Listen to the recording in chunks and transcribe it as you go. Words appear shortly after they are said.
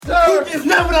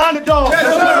never the underdog.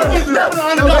 Yes, sir. He's never the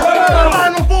underdog.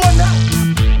 Final four now.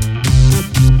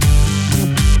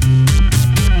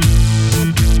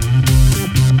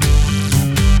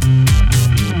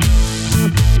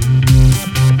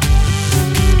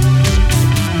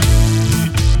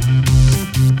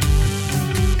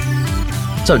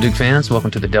 What's up, Duke fans? Welcome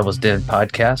to the Devil's Den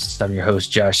podcast. I'm your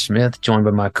host, Josh Smith, joined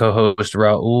by my co-host,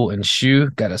 Raul and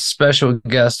Shu. Got a special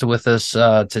guest with us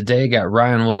today. Got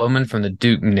Ryan Lommen from the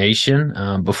Duke Nation.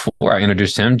 Before I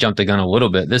introduce him, jumped the gun a little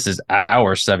bit. This is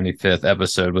our 75th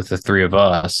episode with the three of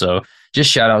us. So just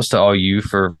shout outs to all you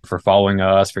for following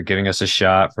us, for giving us a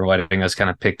shot, for letting us kind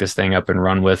of pick this thing up and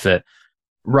run with it.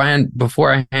 Ryan,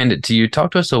 before I hand it to you,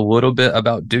 talk to us a little bit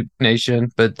about Duke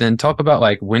Nation, but then talk about,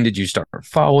 like, when did you start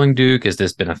following Duke? Has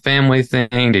this been a family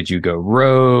thing? Did you go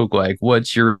rogue? Like,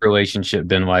 what's your relationship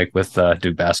been like with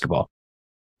Duke basketball?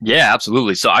 Yeah,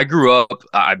 absolutely. So I grew up,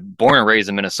 I'm born and raised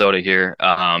in Minnesota here.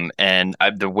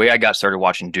 The way I got started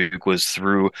watching Duke was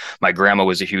through my grandma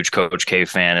was a huge Coach K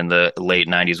fan in the late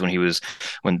 90s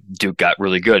when Duke got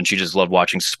really good, and she just loved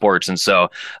watching sports. And so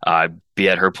I'd be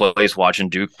at her place watching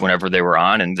Duke whenever they were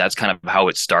on. And that's kind of how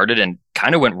it started, and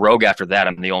kind of went rogue after that.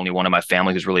 I'm the only one in my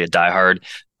family who's really a diehard.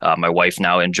 My wife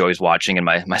now enjoys watching, and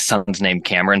my son's named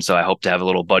Cameron. So I hope to have a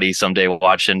little buddy someday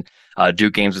watching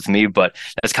Duke games with me. But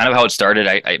that's kind of how it started.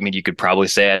 I mean, you could probably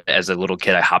say as a little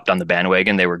kid, I hopped on the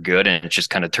bandwagon. They were good, and it just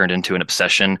kind of turned into an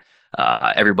obsession.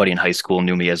 Everybody in high school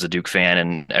knew me as a Duke fan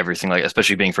and everything, like,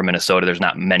 especially being from Minnesota. There's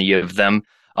not many of them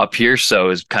up here. So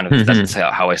it's kind of, that's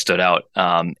how I stood out.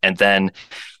 And then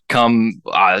come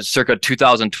circa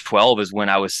 2012 is when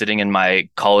I was sitting in my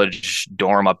college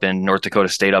dorm up in North Dakota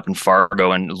State, up in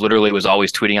Fargo, and literally was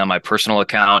always tweeting on my personal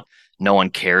account. No one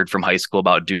cared from high school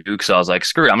about Duke. So I was like,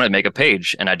 screw it, I'm going to make a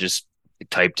page. And I just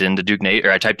typed into Duke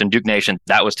Nation.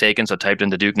 That was taken. So I typed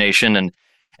into Duke Nation,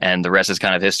 and the rest is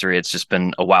kind of history. It's just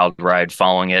been a wild ride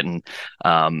following it. And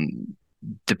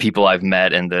the people I've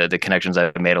met and the connections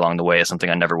I've made along the way is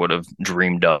something I never would have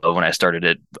dreamed of when I started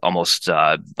it almost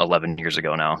 11 years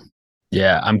ago now.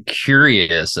 Yeah, I'm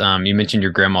curious. You mentioned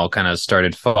your grandma kind of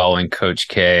started following Coach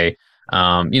K.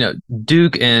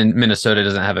 Duke and Minnesota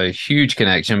doesn't have a huge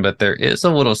connection, but there is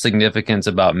a little significance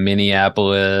about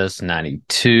Minneapolis,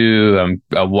 92.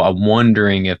 I'm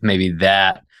wondering if maybe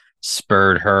that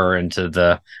spurred her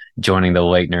into joining the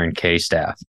Laettner and K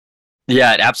staff.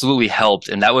 Yeah, it absolutely helped.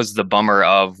 And that was the bummer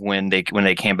of when they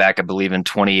came back, I believe in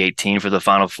 2018 for the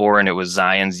Final Four, and it was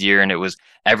Zion's year, and it was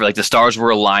the stars were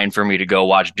aligned for me to go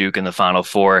watch Duke in the Final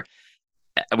Four.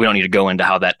 We don't need to go into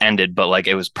how that ended, but like,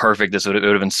 it was perfect. It would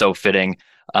have been so fitting.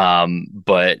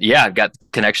 But yeah, I've got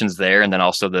connections there, and then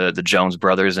also the Jones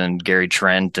brothers and Gary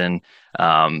Trent, and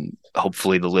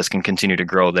hopefully the list can continue to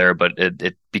grow there. But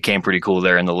it became pretty cool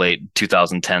there in the late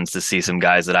 2010s to see some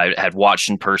guys that I had watched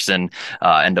in person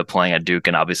end up playing at Duke,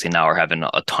 and obviously now are having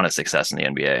a ton of success in the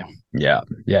NBA. Yeah,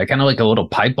 kind of like a little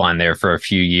pipeline there for a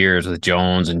few years with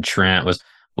Jones and Trent.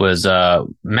 Was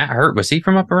Matt Hurt, was he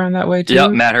from up around that way too? Yeah,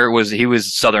 Matt Hurt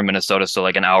was southern Minnesota, so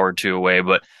like an hour or two away,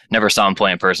 but never saw him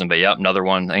play in person. But yep, another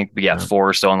one. I think we got 4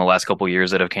 or so in the last couple of years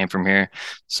that have came from here.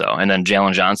 So, and then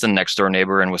Jalen Johnson, next door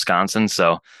neighbor in Wisconsin.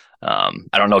 So I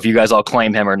don't know if you guys all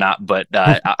claim him or not, but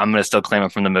I'm going to still claim him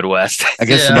from the Midwest. I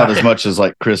guess about as much as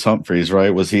like Chris Humphreys,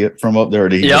 right? Was he from up there? Or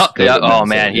did he Oh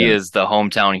man, he is the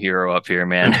hometown hero up here,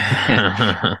 man.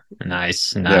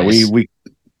 Nice. Yeah, we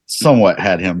somewhat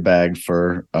had him bagged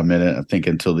for a minute, I think,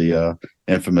 until the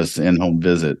infamous in-home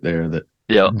visit there that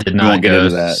did not go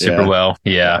super well.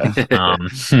 Yeah.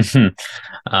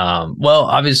 Well,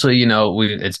 obviously,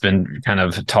 it's been kind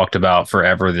of talked about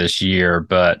forever this year,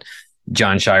 but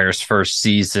Jon Scheyer's first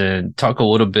season, talk a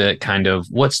little bit kind of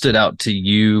what stood out to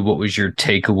you. What was your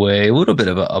takeaway? A little bit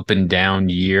of an up and down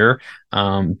year.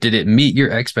 Did it meet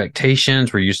your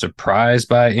expectations? Were you surprised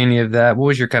by any of that? What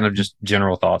was your kind of just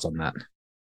general thoughts on that?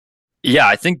 Yeah,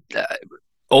 I think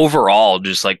overall,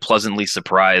 just like pleasantly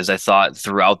surprised. I thought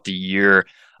throughout the year,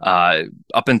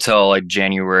 up until like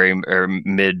January or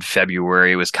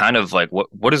mid-February, it was kind of like,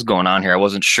 what is going on here? I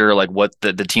wasn't sure, like, what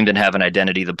the team didn't have an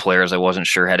identity. The players, I wasn't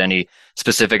sure, had any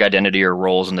specific identity or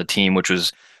roles in the team, which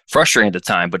was frustrating at the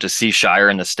time. But to see Scheyer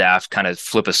and the staff kind of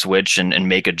flip a switch and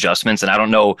make adjustments, and I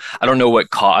don't know what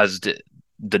caused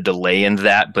the delay in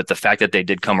that, but the fact that they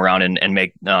did come around and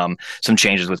make some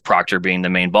changes with Proctor being the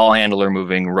main ball handler,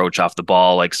 moving Roach off the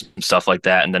ball, like some stuff like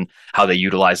that, and then how they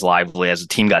utilized Lively as the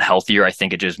team got healthier, I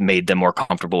think it just made them more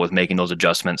comfortable with making those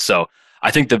adjustments. So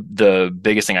I think the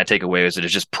biggest thing I take away is that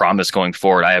it's just promise going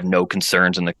forward. I have no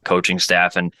concerns in the coaching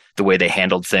staff and the way they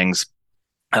handled things,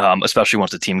 especially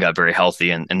once the team got very healthy,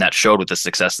 and that showed with the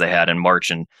success they had in March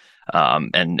and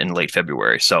and in late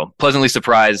February. So pleasantly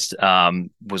surprised.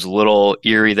 Was a little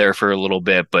eerie there for a little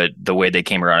bit, but the way they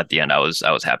came around at the end, I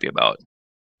was happy about.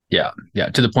 Yeah, yeah,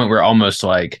 to the point where almost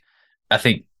like I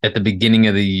think at the beginning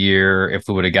of the year, if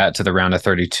we would have got to the round of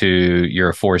 32, you're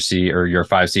a 4 seed or you're a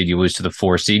 5 seed, you lose to the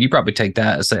 4 seed, you probably take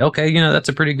that and say, okay, that's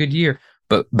a pretty good year.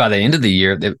 But by the end of the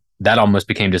year, that almost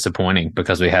became disappointing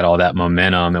because we had all that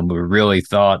momentum and we really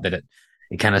thought that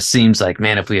it kind of seems like,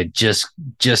 man, if we had just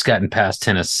gotten past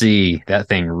Tennessee, that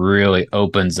thing really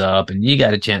opens up and you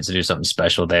got a chance to do something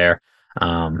special there.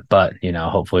 But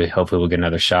hopefully we'll get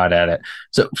another shot at it.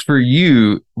 So for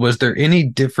you, was there any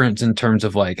difference in terms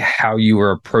of like how you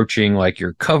were approaching like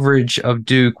your coverage of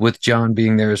Duke with John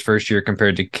being there his first year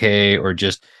compared to Kay, or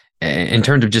just in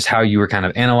terms of just how you were kind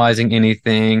of analyzing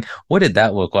anything? What did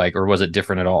that look like, or was it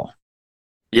different at all?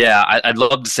 Yeah, I'd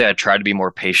love to say I tried to be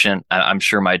more patient. I'm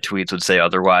sure my tweets would say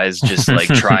otherwise, just like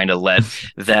trying to let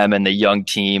them and the young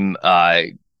team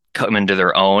come into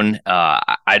their own.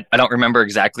 I don't remember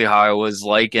exactly how I was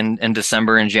like in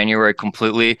December and January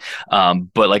completely.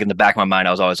 But like in the back of my mind,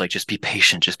 I was always like, just be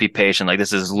patient, just be patient. Like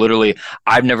this is literally,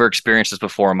 I've never experienced this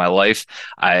before in my life.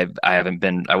 I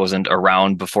wasn't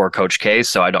around before Coach K,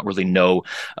 so I don't really know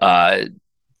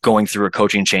going through a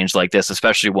coaching change like this,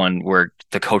 especially one where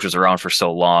the coach was around for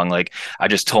so long. Like I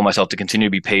just told myself to continue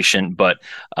to be patient, but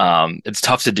it's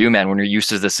tough to do, man, when you're used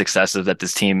to the successes that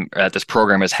this team, this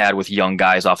program has had with young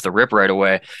guys off the rip right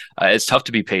away. It's tough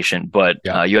to be patient, but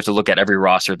you have to look at every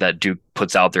roster that Duke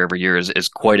puts out there every year is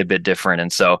quite a bit different.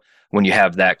 And so when you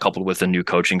have that coupled with a new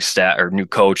coaching staff or new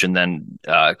coach and then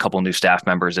a couple of new staff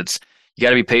members, you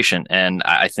got to be patient. And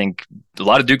I think a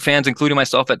lot of Duke fans, including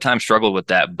myself at times, struggled with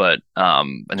that. But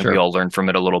and then we all learned from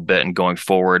it a little bit. And going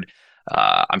forward,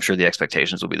 I'm sure the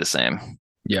expectations will be the same.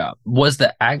 Yeah. Was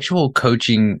the actual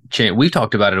coaching change? We've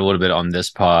talked about it a little bit on this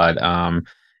pod.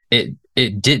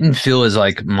 It didn't feel as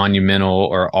like monumental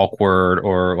or awkward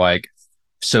or like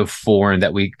so foreign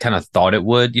that we kind of thought it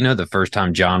would. The first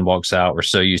time John walks out, we're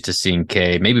so used to seeing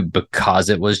Kay, maybe because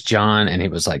it was John and he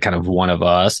was like kind of one of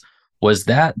us. Was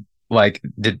that like,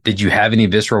 did you have any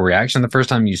visceral reaction the first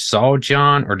time you saw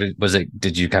John, or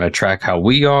did you kind of track how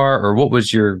we are, or what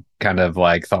was your kind of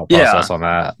like thought process on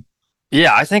that?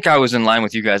 Yeah, I think I was in line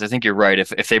with you guys. I think you're right.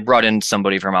 If they brought in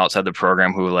somebody from outside the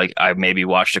program who like I maybe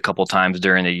watched a couple times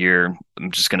during the year,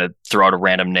 I'm just gonna throw out a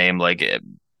random name. Like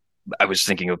I was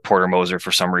thinking of Porter Moser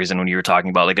for some reason when you were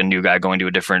talking about like a new guy going to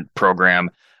a different program.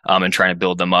 And trying to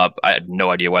build them up. I had no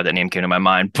idea why that name came to my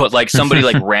mind, but like somebody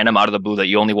like random out of the blue that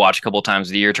you only watch a couple of times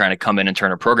a year trying to come in and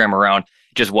turn a program around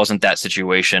just wasn't that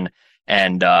situation.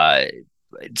 And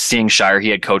seeing Shire, he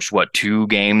had coached 2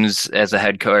 games as a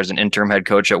head coach, as an interim head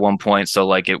coach at one point. So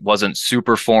like it wasn't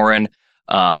super foreign.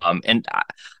 And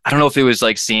I don't know if it was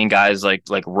like seeing guys like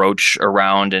Roach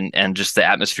around and just the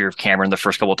atmosphere of Cameron the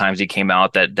first couple of times he came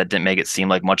out that didn't make it seem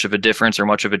like much of a difference or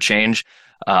much of a change.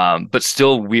 But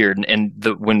still weird. And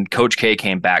when Coach K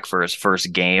came back for his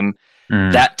first game,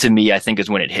 that to me, I think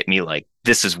is when it hit me like,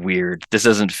 this is weird. This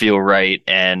doesn't feel right.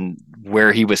 And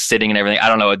where he was sitting and everything, I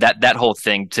don't know, that whole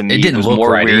thing to me, it didn't was look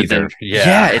more right weird either.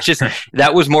 than, it's just,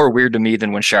 that was more weird to me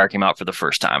than when Shire came out for the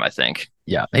first time, I think.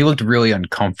 Yeah, he looked really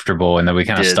uncomfortable, and then we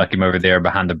kind of stuck him over there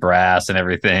behind the brass and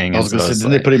everything. I was going to say,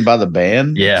 didn't they put him by the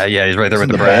band? Yeah, he's right there with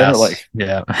the brass.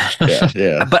 Yeah.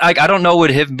 But I don't know,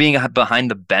 would him being behind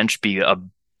the bench be a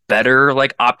better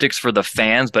like optics for the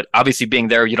fans? But obviously being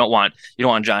there, you don't want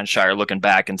John Shire looking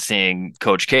back and seeing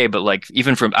Coach K. But like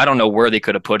even from, I don't know where they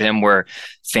could have put him where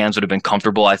fans would have been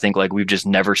comfortable. I think like we've just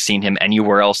never seen him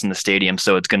anywhere else in the stadium,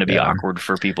 so it's going to be awkward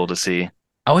for people to see.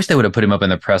 I wish they would have put him up in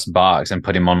the press box and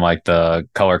put him on like the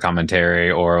color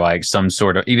commentary or like some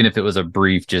sort of, even if it was a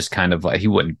brief, just kind of like, he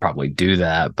wouldn't probably do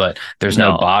that, but there's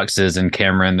no boxes in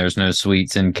Cameron. There's no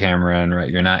suites in Cameron, right?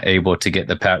 You're not able to get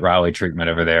the Pat Riley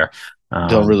treatment over there.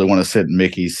 Don't really want to sit in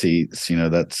Mickey's seats.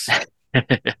 That's.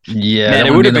 Yeah. Man,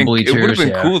 it would have been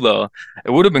cool though. It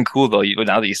would have been cool though.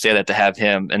 Now that you say that, to have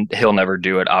him, and he'll never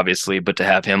do it obviously, but to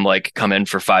have him like come in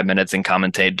for 5 minutes and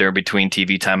commentate during between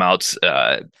TV timeouts,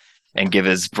 and give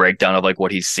his breakdown of like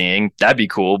what he's seeing. That'd be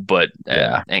cool, but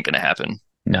ain't gonna happen.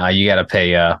 No, you got to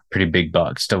pay pretty big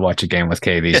bucks to watch a game with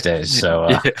K these days. So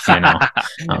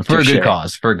for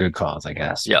a good cause, I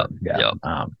guess. Yeah.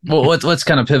 Well, let's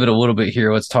kind of pivot a little bit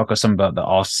here. Let's talk some about the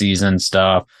off-season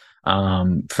stuff.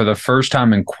 For the first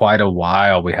time in quite a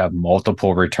while, we have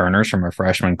multiple returners from a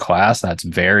freshman class. That's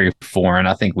very foreign.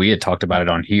 I think we had talked about it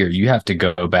on here. You have to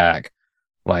go back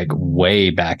like way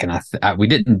back, and we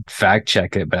didn't fact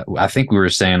check it, but I think we were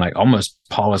saying like almost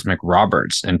Paulus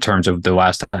McRoberts in terms of the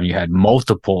last time you had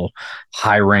multiple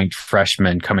high-ranked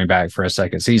freshmen coming back for a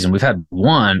second season. We've had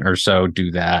one or so do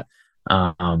that.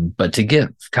 But to get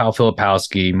Kyle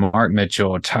Filipowski, Mark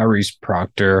Mitchell, Tyrese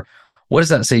Proctor, what does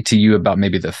that say to you about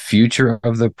maybe the future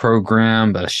of the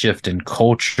program, a shift in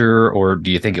culture, or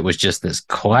do you think it was just this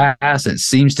class? It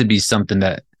seems to be something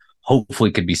that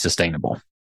hopefully could be sustainable.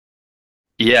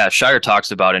 Yeah, Shire talks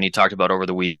about it, and he talked about over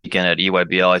the weekend at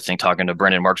EYBL, I think, talking to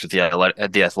Brendan Marks with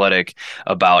at the Athletic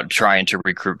about trying to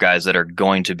recruit guys that are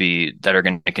going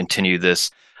to continue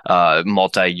this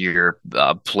multi-year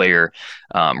player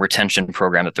retention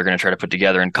program that they're going to try to put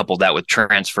together, and couple that with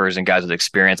transfers and guys with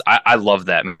experience. I love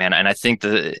that, man, and I think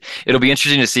that it'll be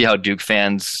interesting to see how Duke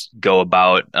fans go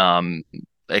about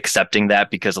accepting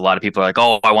that, because a lot of people are like,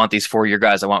 oh, I want these 4-year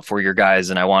guys,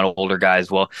 and I want older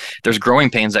guys. Well, there's growing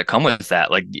pains that come with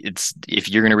that. Like, it's, if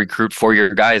you're going to recruit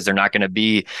 4-year guys, they're not going to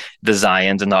be the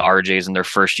Zions and the RJs in their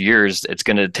first years. It's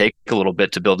going to take a little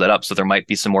bit to build that up. So there might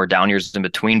be some more down years in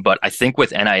between. But I think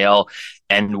with NIL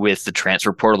and with the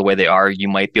transfer portal the way they are, you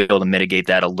might be able to mitigate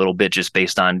that a little bit just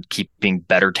based on keeping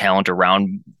better talent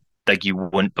around, like you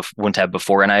wouldn't have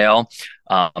before NIL.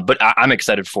 But I'm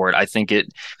excited for it. I think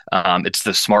it's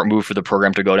the smart move for the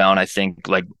program to go down. I think,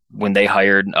 like, when they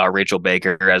hired Rachel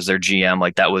Baker as their GM,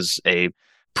 like, that was a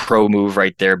pro move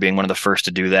right there, being one of the first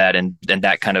to do that. And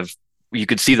that kind of, you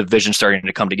could see the vision starting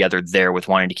to come together there with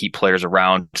wanting to keep players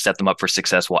around, set them up for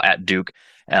success while at Duke.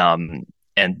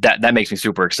 And that makes me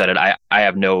super excited. I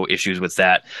have no issues with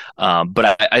that.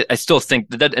 But I still think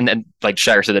that, and like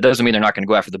Shire said, that doesn't mean they're not going to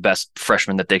go after the best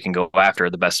freshmen that they can go after,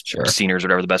 the best seniors,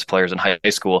 whatever, the best players in high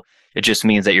school. It just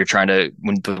means that you're trying to,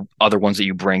 when the other ones that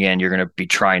you bring in, you're going to be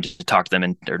trying to talk them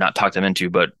in, or not talk them into,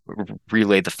 but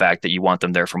relay the fact that you want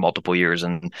them there for multiple years.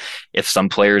 And if some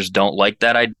players don't like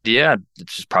that idea,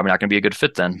 it's just probably not going to be a good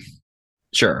fit then.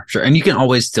 Sure. And you can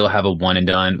always still have a one and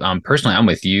done. Personally, I'm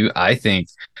with you. I think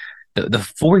the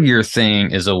 4-year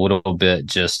thing is a little bit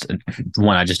just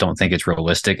one. I just don't think it's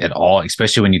realistic at all,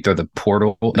 especially when you throw the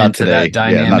portal into that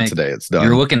dynamic. Yeah, not today. It's done.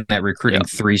 You're looking at recruiting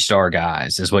 3-star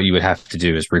guys is what you would have to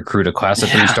do, is recruit a class of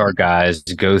 3-star guys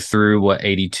to go through what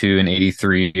 82 and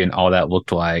 83 and all that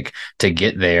looked like to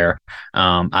get there.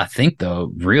 I think,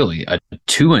 though, really a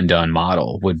 2-and-done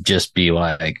model would just be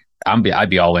like, I'd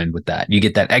be all in with that. You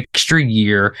get that extra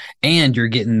year, and you're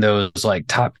getting those like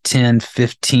top 10,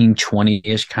 15,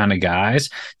 20-ish kind of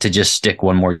guys to just stick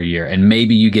one more year. And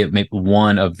maybe you get maybe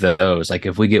one of those. Like,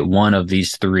 if we get one of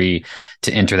these 3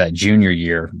 to enter that junior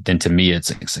year, then to me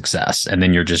it's a success. And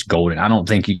then you're just golden. I don't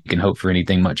think you can hope for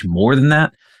anything much more than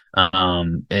that.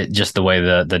 Just the way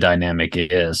the dynamic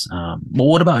is. Well,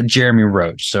 what about Jeremy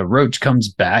Roach? So Roach comes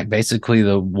back, basically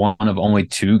the one of only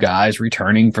 2 guys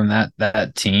returning from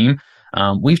that team.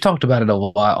 We've talked about it a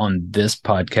lot on this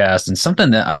podcast, and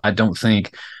something that I don't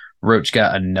think Roach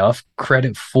got enough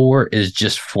credit for is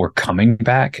just for coming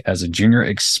back as a junior,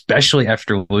 especially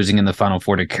after losing in the Final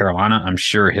Four to Carolina. I'm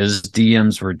sure his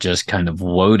DMs were just kind of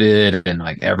loaded, and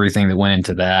like everything that went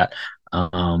into that.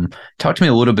 Talk to me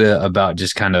a little bit about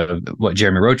just kind of what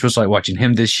Jeremy Roach was like watching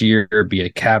him this year, be a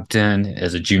captain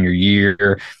as a junior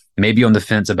year, maybe on the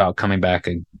fence about coming back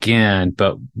again.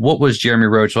 But what was Jeremy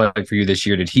Roach like for you this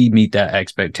year? Did he meet that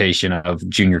expectation of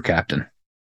junior captain?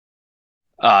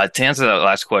 To answer that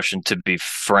last question, to be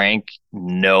frank,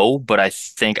 no, but I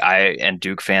think I and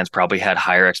Duke fans probably had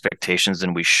higher expectations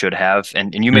than we should have.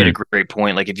 And you made a great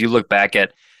point. Like, if you look back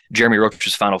at Jeremy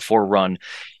Roach's Final Four run,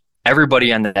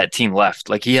 everybody on that team left.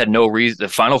 Like, he had no reason. The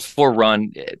Final Four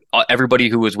run, everybody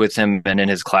who was with him and in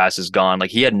his class is gone. Like,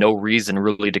 he had no reason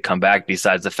really to come back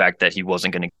besides the fact that he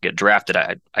wasn't going to get drafted.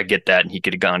 I get that, and he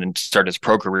could have gone and started his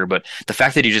pro career. But the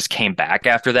fact that he just came back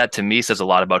after that, to me, says a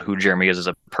lot about who Jeremy is as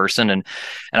a person, and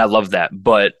I love that.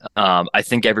 But I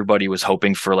think everybody was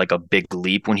hoping for like a big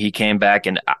leap when he came back,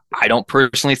 and I don't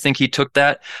personally think he took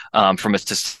that. From a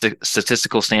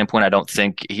statistical standpoint, I don't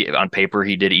think on paper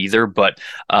he did either. But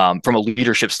from a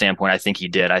leadership standpoint, I think he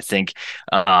did. I think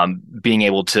being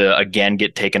able to again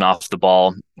get taken off the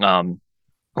ball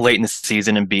late in the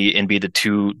season and be the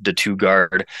two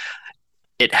guard,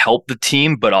 it helped the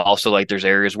team, but also like there's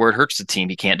areas where it hurts the team.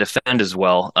 He can't defend as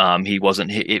well. We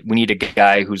need a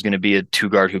guy who's going to be a 2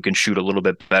 guard who can shoot a little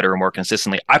bit better and more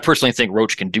consistently. I personally think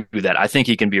Roach can do that. I think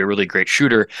he can be a really great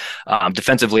shooter.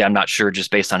 Defensively, I'm not sure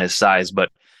just based on his size,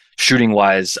 but shooting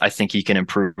wise, I think he can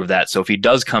improve that. So if he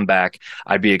does come back,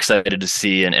 I'd be excited to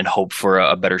see and hope for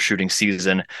a better shooting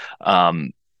season.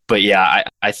 But yeah,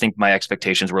 I think my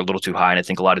expectations were a little too high, and I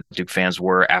think a lot of Duke fans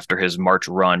were after his March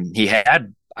run. He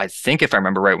had, I think if I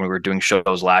remember right, when we were doing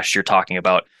shows last year talking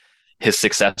about his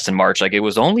success in March, like it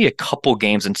was only a couple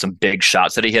games and some big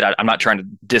shots that he hit. I'm not trying to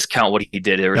discount what he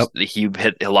did. He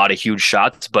hit a lot of huge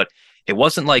shots, but it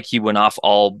wasn't like he went off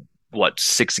all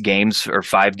 6 games or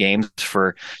 5 games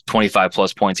for 25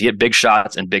 plus points. He hit big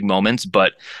shots and big moments,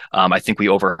 but I think we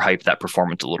overhyped that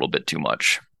performance a little bit too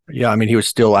much. Yeah, I mean, he was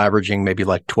still averaging maybe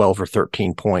like 12 or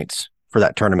 13 points for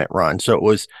that tournament run. So it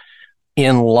was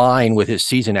in line with his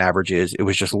season averages. It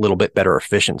was just a little bit better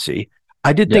efficiency.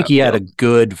 I did think he had a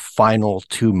good final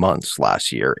 2 months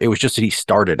last year. It was just that he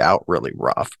started out really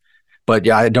rough. But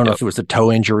yeah, I don't know if it was a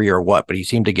toe injury or what, but he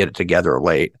seemed to get it together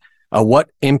late. What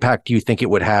impact do you think it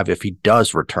would have if he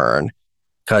does return?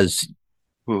 Because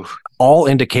all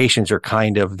indications are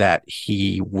kind of that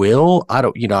he will.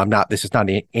 This is not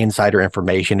insider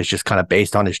information. It's just kind of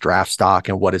based on his draft stock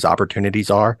and what his opportunities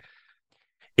are.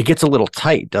 It gets a little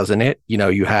tight, doesn't it?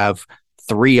 You have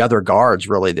 3 other guards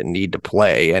really that need to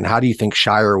play. And how do you think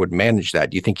Shire would manage that?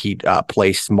 Do you think he'd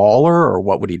play smaller, or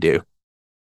what would he do?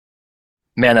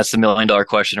 Man, that's the $1 million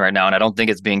question right now, and I don't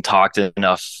think it's being talked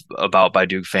enough about by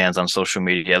Duke fans on social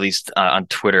media, at least on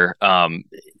Twitter.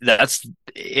 That's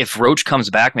if Roach comes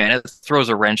back, man, it throws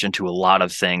a wrench into a lot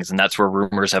of things, and that's where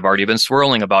rumors have already been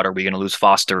swirling about: are we going to lose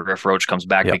Foster if Roach comes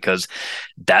back? Yep. Because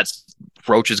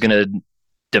Roach is going to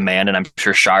demand, and I'm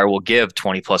sure Shire will give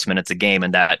 20 plus minutes a game,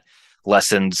 and that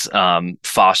lessens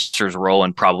Foster's role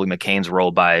and probably McCain's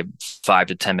role by 5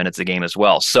 to 10 minutes a game as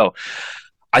well. So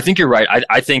I think you're right.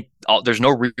 I think there's no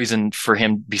reason for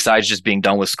him besides just being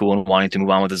done with school and wanting to move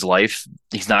on with his life.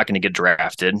 He's not going to get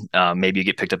drafted. Maybe you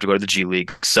get picked up to go to the G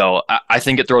League. So I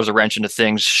think it throws a wrench into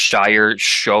things. Shire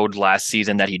showed last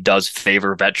season that he does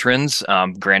favor veterans.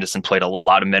 Grandison played a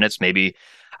lot of minutes, maybe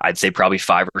I'd say probably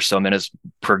 5 or so minutes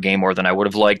per game more than I would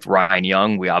have liked. Ryan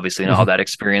Young, we obviously know how that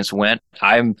experience went.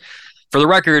 For the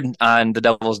record, on the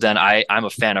Devil's Den, I'm a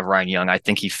fan of Ryan Young. I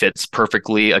think he fits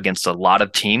perfectly against a lot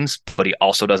of teams, but he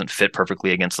also doesn't fit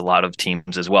perfectly against a lot of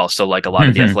teams as well. So like a lot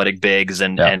of the athletic bigs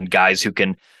and guys who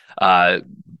can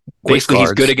basically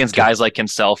he's good against guys like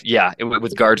himself. Yeah,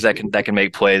 with guards that can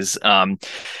make plays.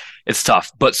 It's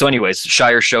tough. But so anyways,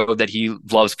 Shire showed that he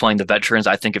loves playing the veterans.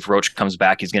 I think if Roach comes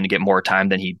back, he's going to get more time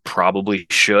than he probably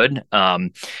should.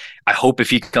 I hope if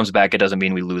he comes back, it doesn't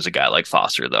mean we lose a guy like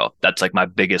Foster, though. That's like my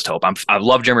biggest hope. I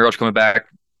love Jeremy Roach coming back.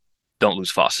 Don't lose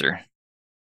Foster.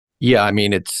 Yeah, I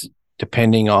mean, it's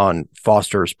depending on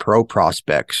Foster's pro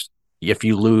prospects. If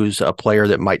you lose a player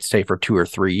that might stay for 2 or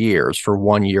 3 years for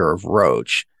 1 year of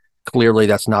Roach, clearly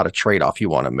that's not a trade-off you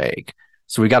want to make.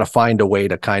 So we got to find a way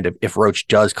to kind of, if Roach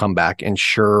does come back,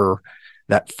 ensure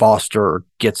that Foster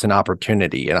gets an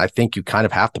opportunity. And I think you kind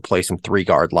of have to play some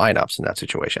 3-guard lineups in that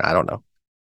situation. I don't know.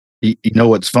 You know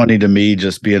what's funny to me,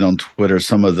 just being on Twitter,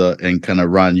 and kind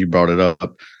of Ryan, you brought it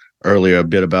up earlier a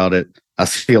bit about it. I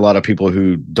see a lot of people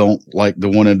who don't like the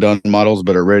one and done models,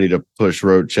 but are ready to push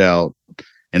Roach out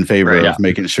in favor of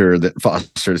making sure that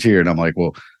Foster's here. And I'm like,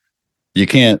 well, you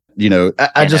can't,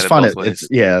 I just find it's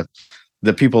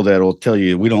the people that will tell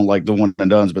you we don't like the one and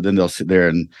dones, but then they'll sit there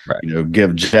and give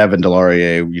Javin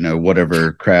Delarier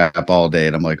whatever crap all day,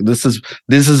 and I'm like, this is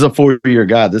a 4-year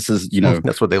guy. This is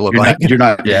that's what they look like. You're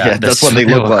not. That's what they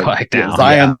look like. Now.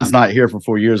 Zion's not here for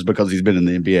 4 years because he's been in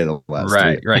the NBA the last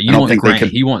 3. Right. You want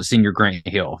Grant? You want senior Grant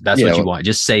Hill. That's what you want.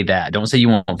 Just say that. Don't say you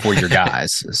want 4-year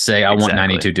guys. Say I want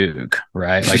 92 Duke.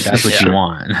 Right. Like that's what you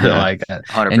want. Like that.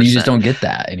 100%. And you just don't get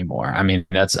that anymore. I mean,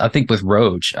 I think with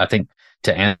Roach,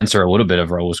 to answer a little bit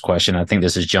of Raul's question, I think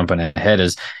this is jumping ahead,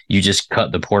 is you just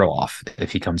cut the portal off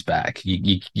if he comes back.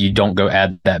 You don't go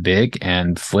add that big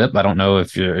and flip. I don't know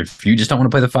if you just don't want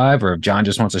to play the 5 or if John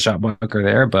just wants a shot blocker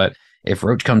there, but if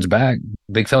Roach comes back,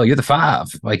 big fella, you're the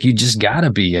 5. Like you just got to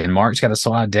be, and Mark's got to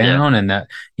slide down, and that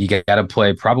you got to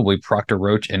play probably Proctor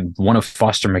Roach and one of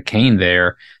Foster McCain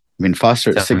there. I mean, Foster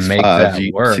at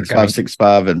 6'5",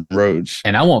 6'5", and Roach.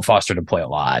 And I want Foster to play a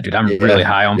lot, dude. I'm really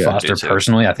high on Foster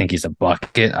personally. I think he's a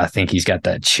bucket. I think he's got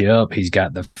that chip. He's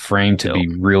got the frame to be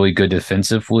really good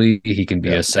defensively. He can be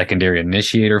a secondary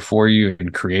initiator for you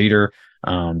and creator.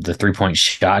 The 3-point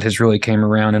shot has really came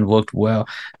around and looked well.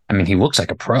 I mean, he looks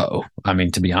like a pro. I mean,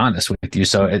 to be honest with you.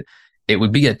 So it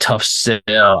would be a tough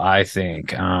sell, I think,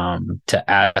 to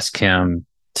ask him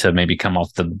to maybe come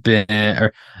off the bench,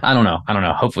 or I don't know.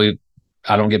 Hopefully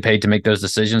I don't get paid to make those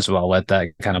decisions, so I'll let that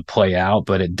kind of play out.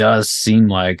 But it does seem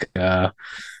like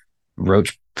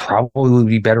Roach probably would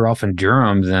be better off in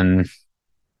Durham than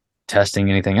testing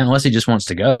anything, unless he just wants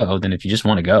to go. Then if you just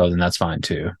want to go, then that's fine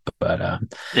too. But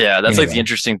that's anyway. Like the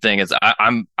interesting thing is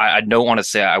I don't want to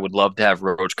say I would love to have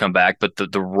Roach come back, but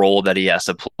the role that he has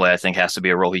to play, I think, has to be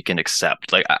a role he can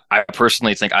accept. Like I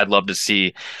personally think I'd love to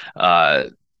see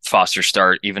Foster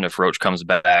start, even if Roach comes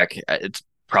back. It's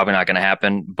probably not going to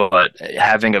happen, but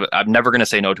I'm never going to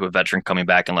say no to a veteran coming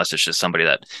back unless it's just somebody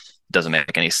that doesn't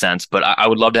make any sense. But I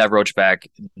would love to have Roach back.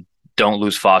 don't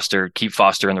lose Foster, keep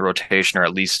Foster in the rotation or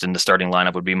at least in the starting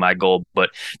lineup would be my goal.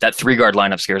 But that 3-guard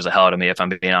lineup scares the hell out of me, if I'm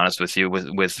being honest with you,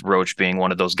 with Roach being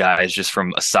one of those guys just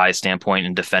from a size standpoint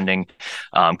and defending.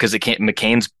 Because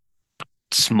McCain's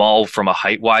small from a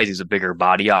height wise. He's a bigger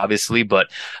body, obviously,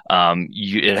 but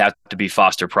it'd have to be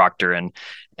Foster, Proctor,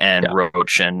 and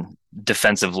Roach, and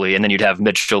defensively, and then you'd have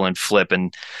Mitchell and Flip.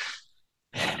 And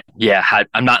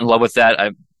I'm not in love with that.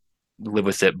 I live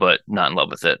with it, but not in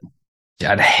love with it.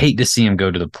 I'd hate to see him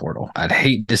go to the portal. I'd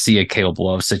hate to see a Caleb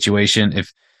Love situation.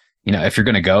 If you're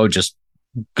going to go, just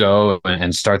go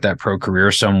and start that pro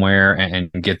career somewhere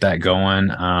and get that going.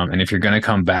 And if you're going to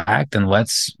come back, then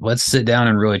let's sit down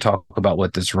and really talk about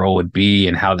what this role would be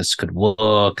and how this could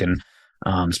look. And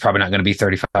it's probably not going to be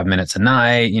 35 minutes a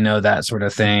night, that sort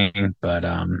of thing. But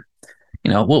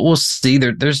we'll see.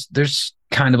 There's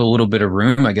kind of a little bit of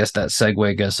room. I guess that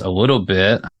segue us a little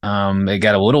bit. It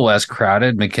got a little less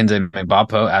crowded. Mackenzie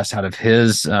Mbapo asked out of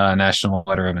his national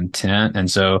letter of intent, and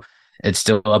so it's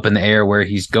still up in the air where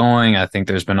he's going. I think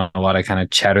there's been a lot of kind of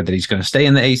chatter that he's going to stay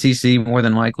in the ACC more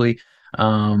than likely.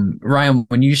 Ryan,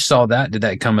 when you saw that, did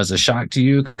that come as a shock to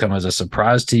you? Come as a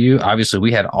surprise to you? Obviously,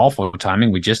 we had awful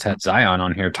timing. We just had Zion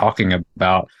on here talking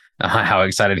about how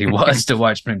excited he was to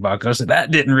watch Mbapo. So that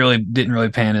didn't really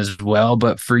pan as well.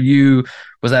 But for you,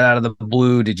 was that out of the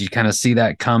blue? Did you kind of see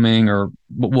that coming, or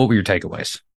what were your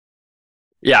takeaways?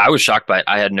 Yeah, I was shocked by it.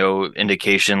 I had no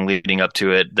indication leading up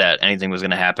to it that anything was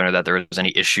going to happen or that there was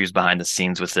any issues behind the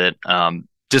scenes with it.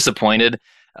 Disappointed,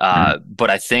 but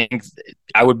I think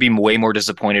I would be way more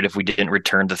disappointed if we didn't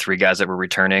return the 3 guys that were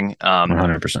returning.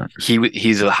 100%.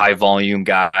 He's a high volume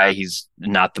guy. He's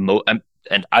not the most.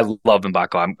 And I love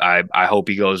Mbapo. I hope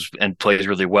he goes and plays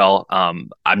really well.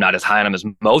 I'm not as high on him as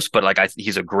most, but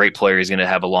he's a great player. He's going to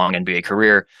have a long NBA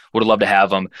career. Would have loved to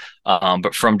have him.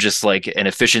 But from just like an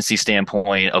efficiency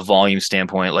standpoint, a volume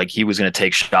standpoint, like he was going to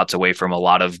take shots away from a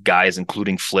lot of guys,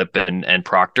 including Flip and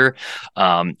Proctor.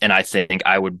 And I think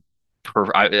I would,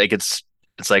 it's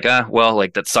like,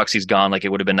 that sucks. He's gone. Like it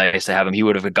would have been nice to have him. He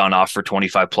would have gone off for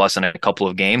 25 plus in a couple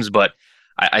of games, but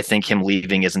I think him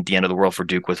leaving isn't the end of the world for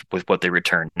Duke with what they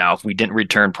return. Now, if we didn't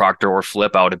return Proctor or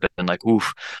Flip, I would have been like,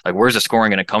 oof, like where's the scoring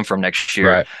going to come from next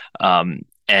year? Right.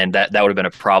 And that would have been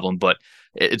a problem. But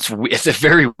it's a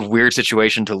very weird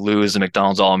situation to lose a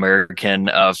McDonald's All-American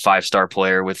 5-star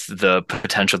player with the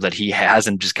potential that he has,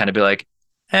 and just kind of be like,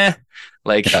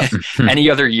 any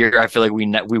other year, I feel like we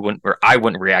wouldn't, or I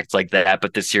wouldn't react like that.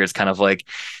 But this year, it's kind of like,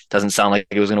 doesn't sound like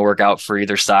it was going to work out for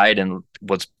either side. And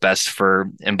what's best for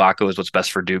Mbapo is what's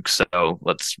best for Duke. So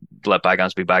let's let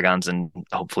bygones be bygones, and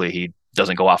hopefully he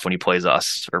doesn't go off when he plays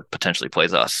us or potentially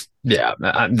plays us. Yeah,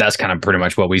 that's kind of pretty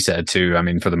much what we said too. I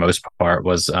mean, for the most part,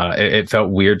 was it felt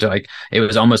weird to it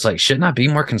was almost like, shouldn't I be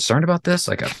more concerned about this?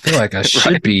 Like I feel like I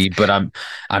should right. be, but I'm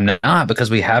not,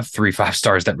 because we have 3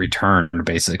 5-stars that return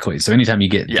basically. So anytime you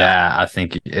get that, I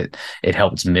think it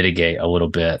helps mitigate a little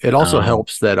bit. It also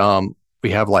helps that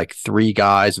we have like 3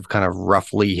 guys of kind of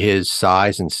roughly his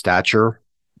size and stature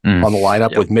on the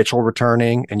lineup, with Mitchell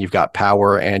returning, and you've got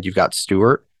Power and you've got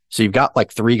Stewart. So you've got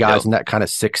like 3 guys in that kind of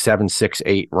 6'7",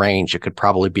 6'8" range. It could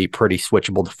probably be pretty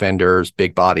switchable defenders,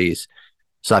 big bodies.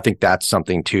 So I think that's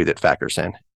something too that factors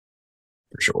in.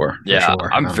 For sure.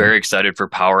 I'm very excited for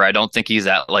Power. I don't think he's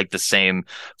at like the same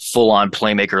full-on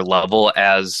playmaker level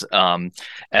as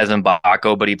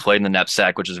Mbapo, but he played in the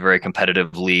NEPSAC, which is a very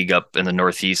competitive league up in the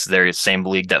Northeast. There, same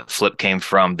league that Flip came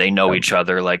from. They know each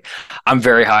other. Like, I'm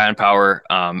very high on Power.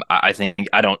 I'm not saying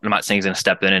he's going to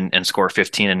step in and score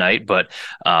 15 a night, but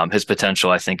his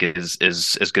potential, I think, is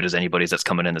as good as anybody's that's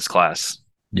coming in this class.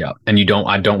 Yeah, and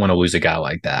I don't want to lose a guy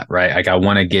like that, right? Like, I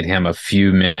want to get him a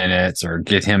few minutes or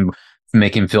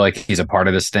make him feel like he's a part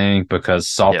of this thing, because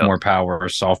sophomore Power,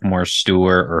 sophomore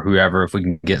Stewart, or whoever, if we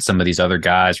can get some of these other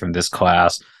guys from this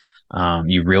class,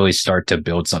 you really start to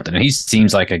build something. And he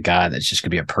seems like a guy that's just going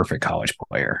to be a perfect college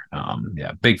player.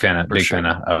 Big fan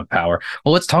of Power.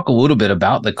 Well, let's talk a little bit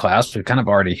about the class. We've kind of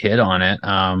already hit on it.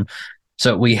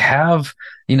 So we have,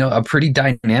 a pretty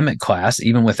dynamic class,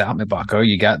 even without Mbapo.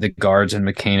 You got the guards and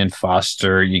McCain and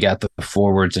Foster. You got the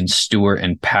forwards and Stewart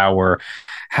and Power.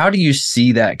 How do you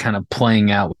see that kind of playing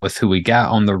out with who we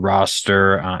got on the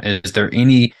roster? Is there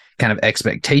any kind of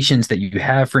expectations that you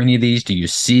have for any of these? Do you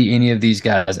see any of these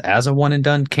guys as a one and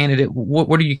done candidate?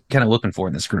 What are you kind of looking for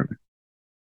in this group?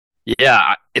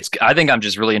 Yeah, I think I'm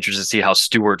just really interested to see how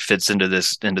Stewart fits into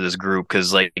this group,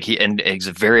 because he's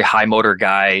a very high motor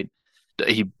guy.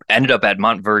 He ended up at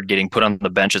Montverde getting put on the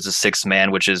bench as a 6th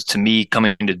man, which is, to me,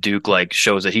 coming to Duke,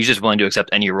 shows that he's just willing to accept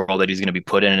any role that he's going to be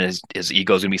put in, and his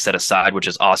ego is going to be set aside, which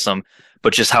is awesome.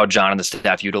 But just how John and the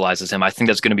staff utilizes him, I think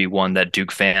that's going to be one that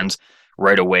Duke fans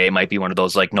right away. It might be one of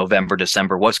those like November,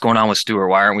 December. What's going on with Stewart?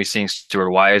 Why aren't we seeing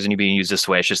Stewart? Why isn't he being used this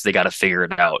way? It's just they got to figure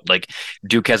it out. Like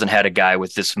Duke hasn't had a guy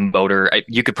with this motor.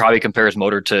 You could probably compare his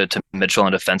motor to Mitchell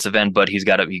on defensive end, but he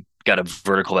got a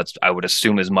vertical that's, I would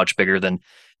assume, is much bigger than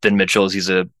Mitchell's. He's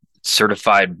a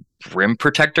certified rim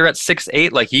protector at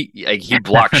 6'8". Like he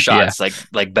blocks shots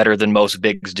like better than most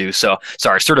bigs do. So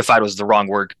sorry, certified was the wrong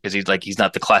word, because he's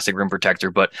not the classic rim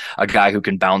protector, but a guy who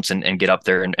can bounce and get up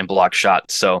there and block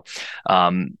shots. So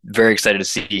very excited to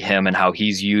see him and how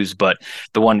he's used. But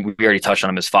the one we already touched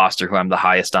on him is Foster, who I'm the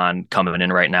highest on coming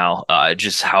in right now.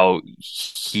 Just how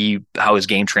his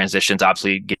game transitions,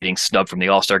 obviously getting snubbed from the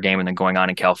All-Star game and then going on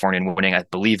in California and winning. I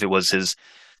believe it was his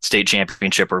state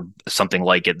championship or something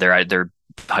like it. Their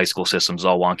high school system's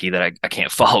all wonky that I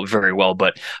can't follow very well,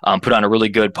 but put on a really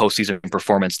good postseason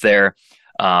performance there.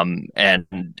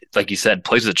 And like you said,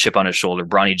 plays with a chip on his shoulder.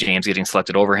 Bronny James getting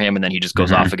selected over him, and then he just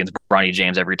goes off against Bronny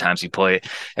James every time he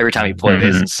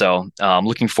plays. And so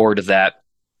looking forward to that.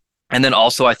 And then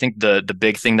also, I think the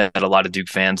big thing that a lot of Duke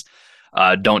fans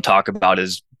don't talk about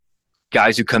is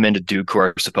guys who come into Duke who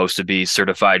are supposed to be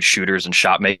certified shooters and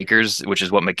shot makers, which is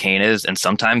what McCain is. And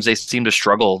sometimes they seem to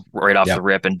struggle right off the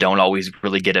rip and don't always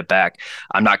really get it back.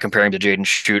 I'm not comparing to Jaden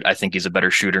Schutt. I think he's a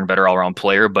better shooter and better all-around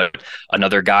player, but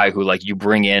another guy who like you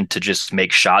bring in to just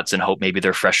make shots and hope maybe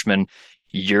their freshman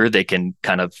year they can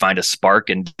kind of find a spark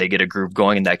and they get a groove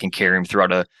going, and that can carry him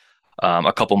throughout a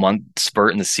couple month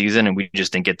spurt in the season. And we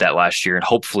just didn't get that last year. And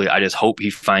hopefully, I just hope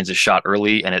he finds a shot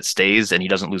early and it stays and he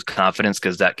doesn't lose confidence,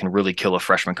 because that can really kill a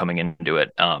freshman coming into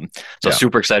it.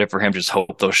 Super excited for him. Just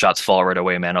hope those shots fall right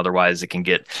away, man. Otherwise it can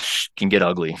get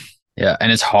ugly. Yeah,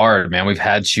 and it's hard, man. We've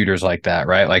had shooters like that,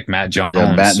 right? Like Matt Jones.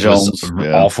 Was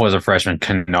awful as a freshman.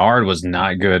 Kennard was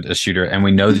not good a shooter, and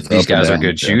we know that these guys are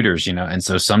good shooters, And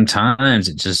so sometimes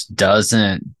it just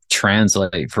doesn't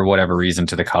translate for whatever reason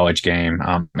to the college game,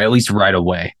 at least right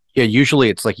away. Yeah, usually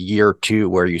it's like year 2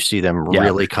 where you see them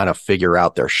really kind of figure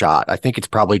out their shot. I think it's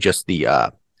probably just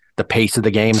the pace of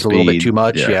the game is a little bit too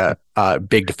much.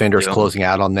 Big defenders closing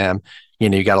out on them.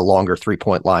 You got a longer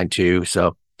 3-point line too,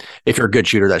 so if you're a good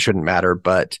shooter, that shouldn't matter.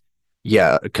 But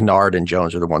yeah, Kennard and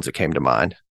Jones are the ones that came to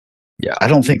mind. Yeah, I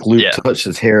don't think Luke touched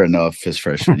his hair enough his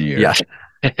freshman year.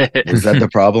 Was that the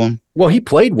problem? Well, he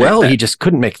played well. He just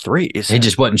couldn't make threes. He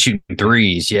just wasn't shooting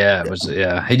threes. Yeah, it was.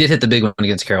 Yeah, he did hit the big one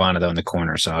against Carolina though in the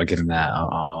corner, so I'll give him that.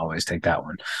 I'll always take that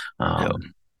one.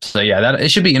 So yeah, that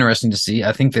it should be interesting to see.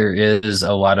 I think there is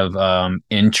a lot of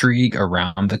intrigue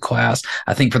around the class.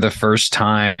 I think for the first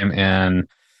time in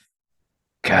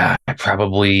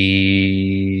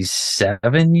probably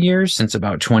 7 years, since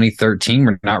about 2013,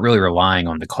 we're not really relying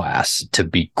on the class to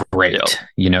be great,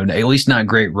 at least not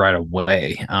great right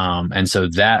away. And so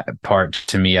that part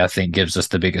to me, I think gives us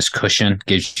the biggest cushion,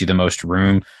 gives you the most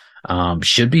room,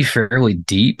 should be fairly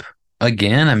deep.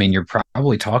 Again, I mean, you're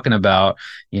probably talking about,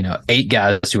 8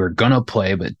 guys who are going to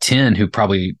play, but 10 who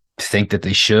probably think that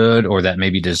they should or that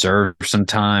maybe deserve some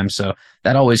time. So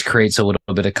that always creates a little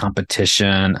bit of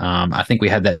competition. I think we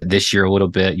had that this year a little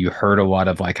bit. You heard a lot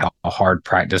of like how hard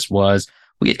practice was.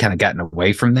 We had kind of gotten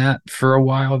away from that for a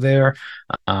while there.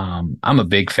 I'm a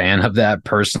big fan of that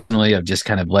personally, of just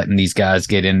kind of letting these guys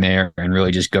get in there and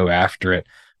really just go after it.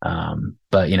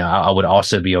 But I would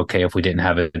also be okay if we didn't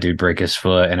have a dude break his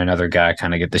foot and another guy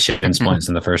kind of get the shin splints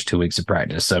in the first 2 weeks of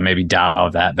practice. So maybe dial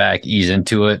that back, ease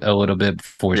into it a little bit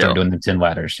before we start doing the 10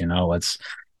 ladders.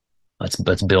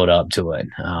 Let's build up to it.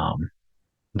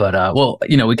 But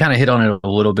we kind of hit on it a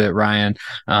little bit, Ryan.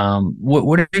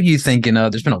 What are you thinking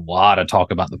of? There's been a lot of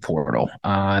talk about the portal,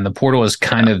 and the portal is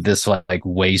kind of this like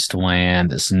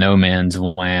wasteland, this no man's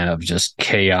land of just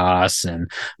chaos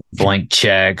and blank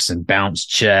checks and bounce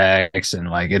checks, and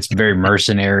like it's very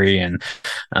mercenary and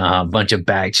a bunch of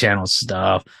back channel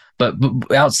stuff. But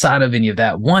outside of any of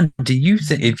that, do you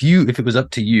think if it was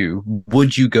up to you,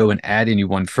 would you go and add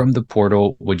anyone from the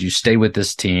portal? Would you stay with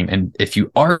this team? And if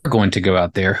you are going to go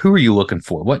out there, who are you looking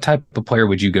for? What type of player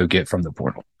would you go get from the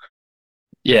portal?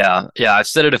 Yeah. I've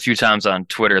said it a few times on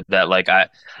Twitter that like I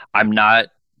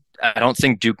don't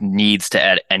think Duke needs to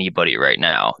add anybody right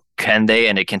now. Can they?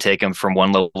 And it can take them from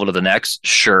one level to the next,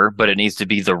 sure, but it needs to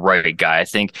be the right guy. I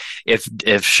think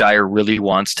if Shire really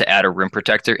wants to add a rim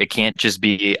protector, it can't just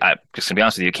be, I'm just gonna be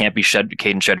honest with you, it can't be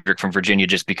Caden Shedrick from Virginia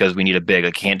just because we need a big.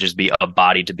 It can't just be a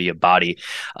body to be a body.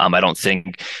 I don't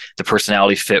think the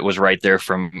personality fit was right there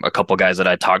from a couple guys that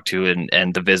I talked to,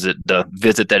 and the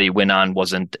visit that he went on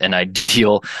wasn't an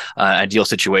ideal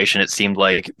situation, it seemed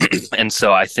like. And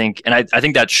so I think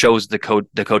that shows the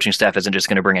coaching staff isn't just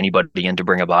going to bring anybody in to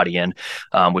bring a body in,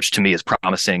 which to me is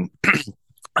promising.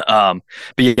 But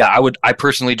yeah, I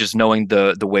personally, just knowing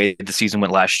the way the season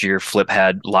went last year, Flip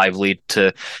had Lively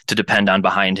to depend on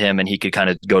behind him, and he could kind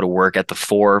of go to work at the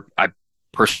 4. I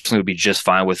personally would be just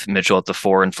fine with Mitchell at the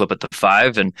 4 and Flip at the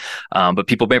 5. And but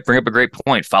people may bring up a great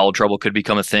point. Foul trouble could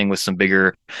become a thing with some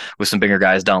bigger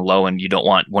guys down low, and you don't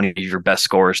want one of your best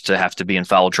scorers to have to be in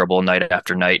foul trouble night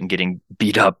after night and getting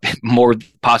beat up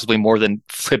possibly more than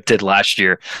Flip did last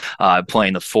year,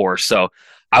 playing the 4. So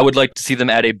I would like to see them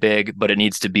add a big, but it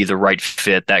needs to be the right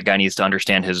fit. That guy needs to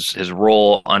understand his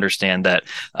role, understand that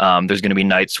there's going to be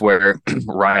nights where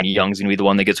Ryan Young's going to be the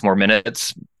one that gets more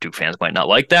minutes. Duke fans might not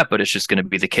like that, but it's just going to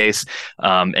be the case.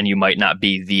 And you might not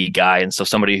be the guy. And so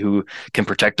somebody who can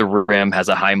protect the rim, has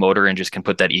a high motor, and just can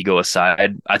put that ego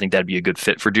aside, I think that'd be a good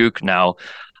fit for Duke. Now,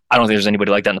 I don't think there's anybody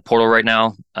like that in the portal right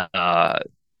now.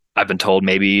 I've been told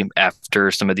maybe after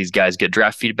some of these guys get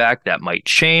draft feedback, that might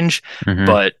change,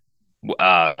 but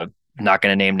not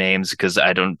going to name names because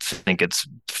I don't think it's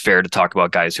fair to talk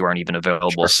about guys who aren't even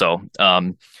available. Sure. So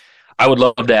I would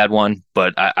love to add one,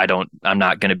 but I'm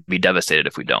not going to be devastated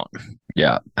if we don't.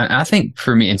 Yeah. I think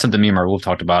for me, and something me and Mark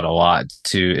talked about a lot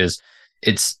too, is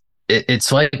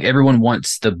it's like everyone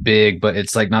wants the big, but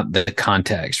it's like not the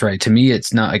context, right? To me,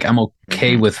 it's not like I'm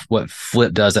okay with what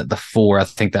Flip does at the 4. I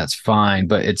think that's fine,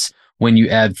 but it's when you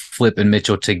add Flip and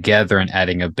Mitchell together and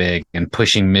adding a big and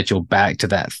pushing Mitchell back to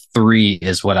that 3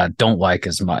 is what I don't like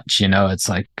as much. It's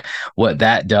like what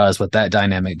that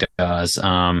dynamic does.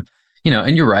 And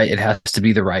you're right. It has to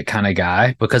be the right kind of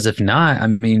guy, because if not, I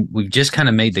mean, we've just kind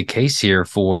of made the case here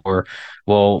for,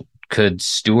 well, could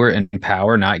Stewart and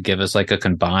Power not give us like a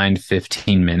combined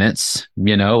 15 minutes?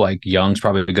 Like Young's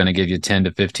probably going to give you 10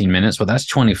 to 15 minutes. Well, that's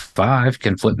 25.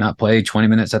 Can Flip not play 20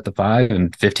 minutes at the 5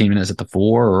 and 15 minutes at the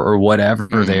 4 or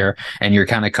whatever there, and you're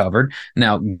kind of covered?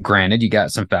 Now, granted, you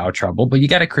got some foul trouble, but you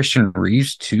got a Christian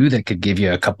Reeves too that could give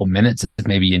you a couple minutes if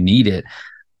maybe you need it.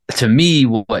 To me,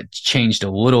 what changed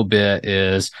a little bit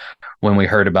is when we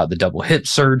heard about the double hip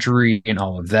surgery and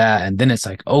all of that. And then it's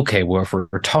like, okay, well, if we're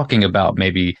talking about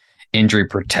maybe injury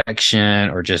protection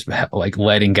or just like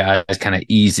letting guys kind of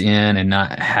ease in and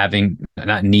not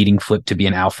needing Flip to be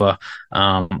an alpha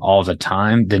all the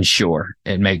time, then sure,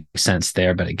 it makes sense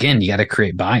there. But again, you got to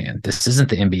create buy-in. This isn't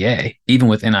the NBA. Even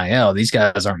with NIL, these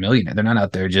guys aren't millionaires. They're not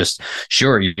out there just,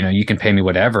 sure, you can pay me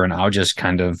whatever and I'll just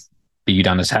kind of be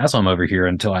Udonis Haslam over here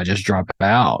until I just drop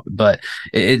out. But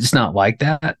it's not like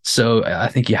that. So I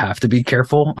think you have to be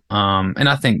careful. And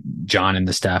I think John and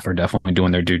the staff are definitely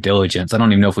doing their due diligence. I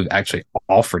don't even know if we've actually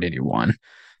offered anyone.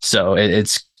 So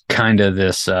it's kind of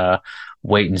this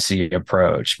wait and see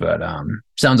approach. But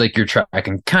sounds like you're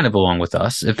tracking kind of along with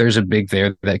us. If there's a big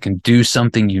there that can do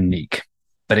something unique,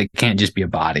 but it can't just be a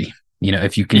body.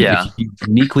 If you can if you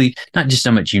uniquely, not just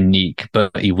so much unique, but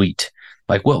elite.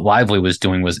 Like what Lively was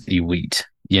doing was elite,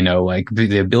 like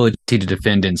the ability to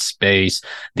defend in space,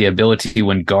 the ability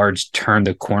when guards turn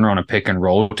the corner on a pick and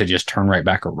roll to just turn right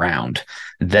back around.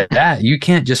 That you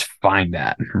can't just find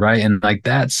that, right? And like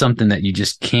that's something that you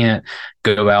just can't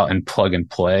go out and plug and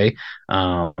play.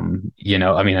 I mean,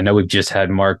 I know we've just had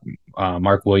Mark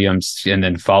Williams and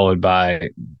then followed by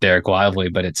Derek Lively,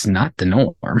 but it's not the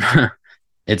norm.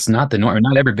 It's not the norm.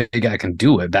 Not every big guy can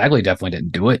do it. Bagley definitely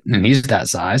didn't do it, and he's that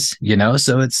size,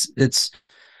 so it's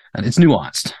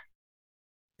nuanced.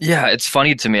 Yeah, it's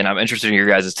funny to me, and I'm interested in your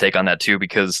guys' take on that too,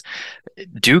 because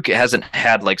Duke hasn't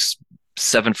had like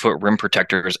 7-foot rim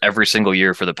protectors every single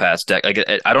year for the past decade.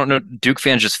 Like, I don't know, Duke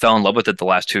fans just fell in love with it the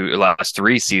last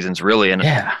 3 seasons, really. And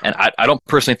I don't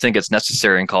personally think it's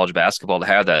necessary in college basketball to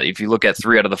have that. If you look at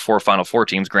 3 out of the 4 Final Four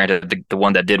teams, granted the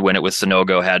one that did win it with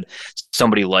Sonogo had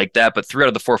somebody like that, but 3 out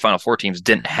of the 4 Final Four teams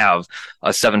didn't have a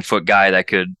 7-foot guy that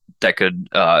could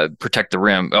protect the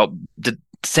rim. Oh,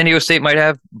 San Diego State might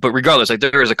have, but regardless, like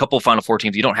there is a couple of Final Four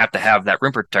teams. You don't have to have that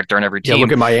rim protector on every team.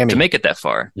 Look at Miami to make it that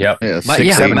far. Yep.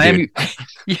 Miami.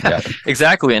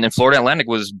 Exactly. And then Florida Atlantic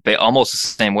was almost the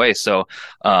same way. So,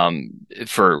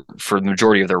 for the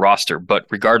majority of their roster, but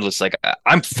regardless, like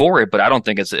I'm for it, but I don't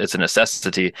think it's a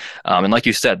necessity. And like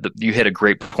you said, you hit a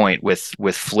great point with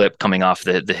Flip coming off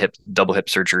the double hip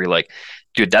surgery. Like,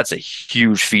 dude, that's a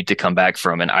huge feat to come back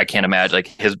from. And I can't imagine, like,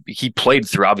 he played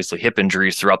through obviously hip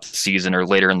injuries throughout the season or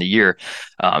later in the year,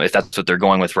 if that's what they're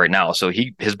going with right now. So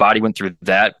his body went through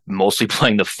that, mostly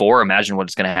playing the 4. Imagine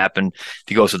what's going to happen if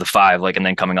he goes to the 5, like, and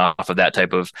then coming off of that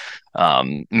type of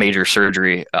major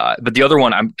surgery. But the other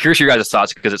one, I'm curious your guys'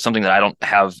 thoughts, because it's something that I don't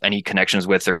have any connections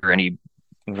with or any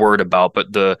word about,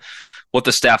 but what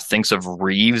the staff thinks of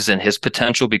Reeves and his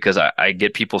potential, because I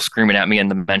get people screaming at me in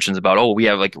the mentions about, oh, we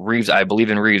have like Reeves. I believe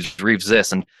in Reeves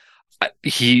this. And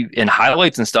he, in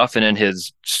highlights and stuff, and in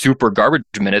his super garbage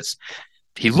minutes,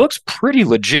 he looks pretty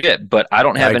legit, but I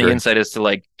don't have any agree. insight as to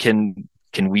like can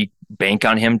we bank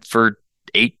on him for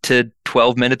 8 to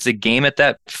 12 minutes a game at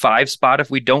that 5 spot if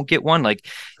we don't get one? Like,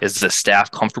 is the staff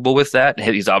comfortable with that?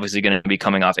 He's obviously going to be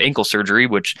coming off ankle surgery,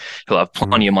 which he'll have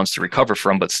plenty of months to recover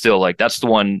from, but still, like, that's the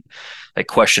one like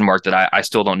question mark that I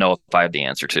still don't know if I have the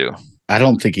answer to. I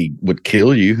don't think he would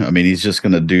kill you. I mean, he's just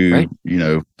going to do,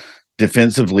 Right.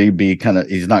 Defensively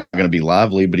he's not going to be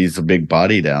lively, but he's a big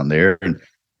body down there. And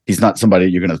he's not somebody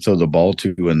you're going to throw the ball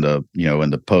to in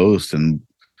the post and,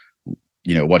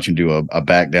 watch him do a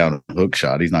back down hook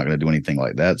shot. He's not going to do anything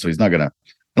like that. So he's not going to,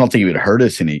 I don't think he would hurt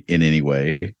us in any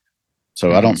way.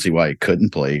 So I don't see why he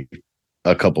couldn't play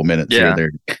a couple minutes here or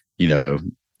there,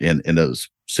 in those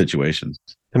situations.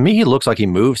 To me, he looks like he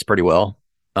moves pretty well.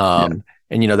 And,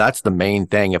 that's the main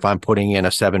thing. If I'm putting in a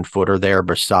 7-footer there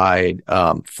beside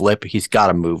Flip, he's got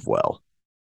to move well.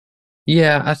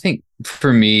 Yeah, I think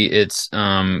for me, it's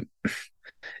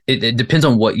it depends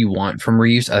on what you want from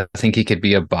Reeves. I think he could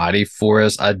be a body for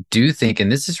us. I do think, and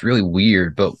this is really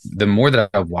weird, but the more that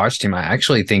I've watched him, I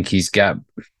actually think he's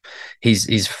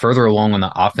further along on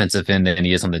the offensive end than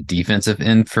he is on the defensive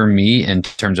end for me in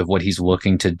terms of what he's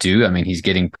looking to do. I mean, he's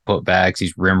getting putbacks,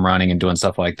 he's rim running and doing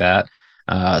stuff like that.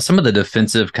 Some of the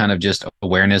defensive kind of just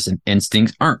awareness and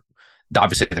instincts aren't,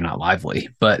 obviously they're not lively,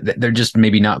 but they're just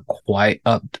maybe not quite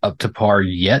up to par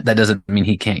yet. That doesn't mean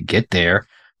he can't get there.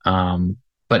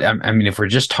 But I mean, if we're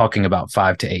just talking about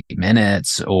 5 to 8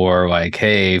 minutes, or like,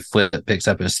 hey, Flip picks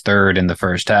up his third in the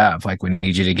first half, like, we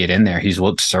need you to get in there. He's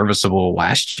looked serviceable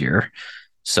last year.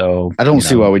 So I don't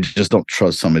see why we just don't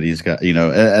trust some of these guys,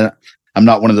 and I'm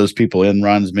not one of those people in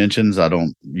Ron's mentions. I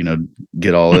don't,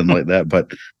 get all in like that.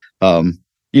 But,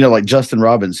 like Justin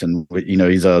Robinson,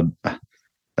 he's a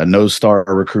no-star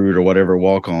recruit or whatever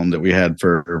walk-on that we had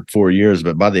for 4 years.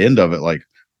 But by the end of it, like,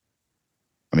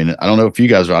 I mean, I don't know if you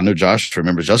guys, I know Josh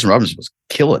remembers Justin Robinson was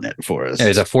killing it for us. Yeah,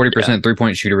 he's a 40%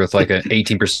 3-point shooter with like an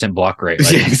 18% block rate.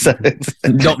 Like, exactly.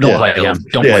 Don't play him.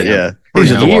 Don't play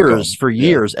him. For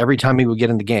years, every time he would get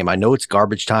in the game, I know it's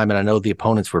garbage time and I know the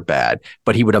opponents were bad,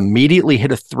 but he would immediately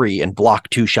hit a 3 and block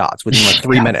 2 shots within like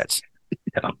 3 minutes.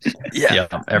 Yeah,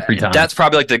 every time. That's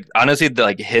probably like honestly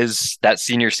that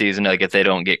senior season, like if they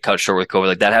don't get cut short with COVID,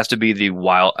 like that has to be the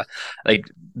wild, like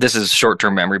this is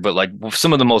short-term memory, but like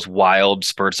some of the most wild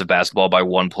spurts of basketball by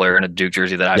one player in a Duke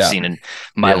jersey that I've seen in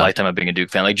my lifetime of being a Duke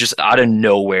fan. Like just out of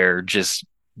nowhere,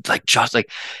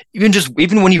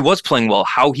 even when he was playing well,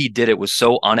 how he did it was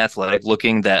so unathletic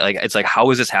looking that like it's like,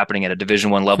 how is this happening at a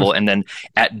Division I level and then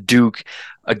at Duke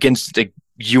against the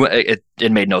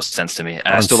it made no sense to me. And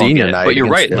I still don't get it. But you're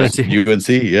right. Like, UNC,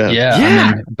 yeah.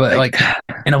 I mean, but like,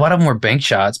 and a lot of them were bank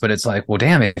shots, but it's like, well,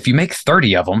 damn it. If you make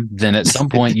 30 of them, then at some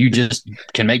point you just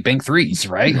can make bank threes,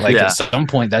 right? Like at some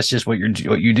point, that's just what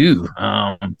you do.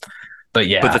 But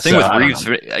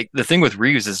the thing with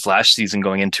Reeves is last season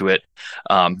going into it,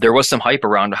 there was some hype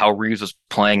around how Reeves was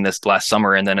playing this last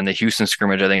summer, and then in the Houston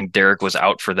scrimmage, I think Derek was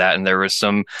out for that, and there was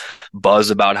some buzz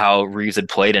about how Reeves had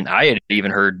played, and I had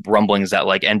even heard rumblings that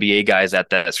like NBA guys at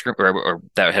that script or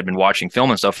that had been watching film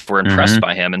and stuff were impressed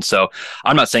by him, and so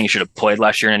I'm not saying he should have played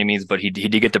last year in any means, but he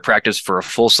did get to practice for a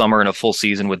full summer and a full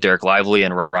season with Derek Lively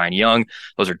and Ryan Young.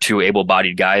 Those are 2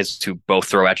 able-bodied guys who both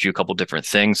throw at you a couple different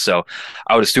things, so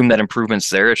I would assume that improvement's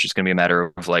there. It's just going to be a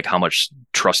matter of like how much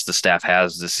trust the staff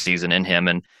has this season in him,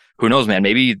 and who knows, man,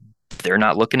 maybe they're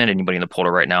not looking at anybody in the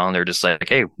portal right now and they're just like,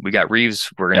 hey, we got Reeves,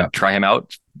 we're going to try him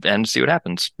out and see what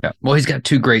happens. Well, he's got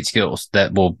 2 great skills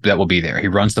that will be there. He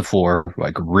runs the floor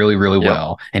like really, really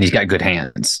well, and he's got good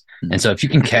hands. And so if you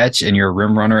can catch and you're a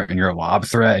rim runner and you're a lob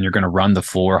threat and you're going to run the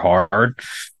floor hard,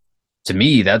 to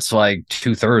me, that's like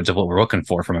 2/3 of what we're looking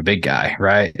for from a big guy,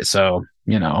 right? So,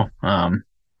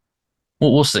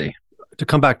 we'll see. To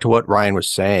come back to what Ryan was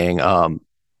saying,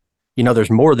 there's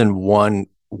more than one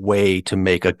way to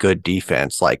make a good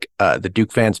defense. Like the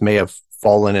Duke fans may have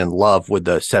fallen in love with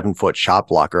the 7-foot shot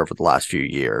blocker over the last few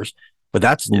years, but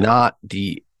that's not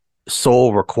the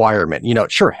sole requirement.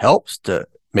 It sure helps to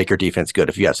make your defense good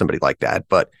if you have somebody like that,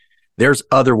 but there's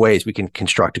other ways we can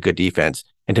construct a good defense.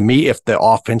 And to me, if the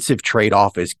offensive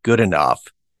trade-off is good enough,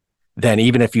 then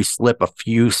even if you slip a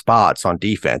few spots on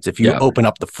defense, if you open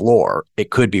up the floor,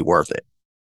 it could be worth it.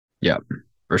 Yeah.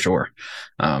 for sure.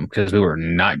 Because we were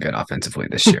not good offensively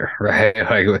this year, right?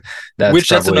 Like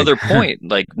That's another point.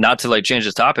 Like, not to like change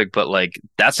the topic, but like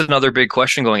that's another big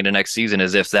question going into next season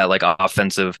is if that like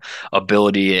offensive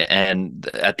ability, and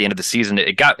at the end of the season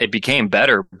it became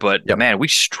better, but man, we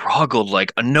struggled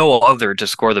like no other to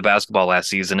score the basketball last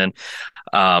season. And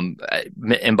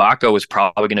Mbako is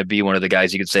probably going to be one of the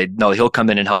guys you could say, no, he'll come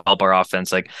in and help our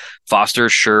offense. Like Foster,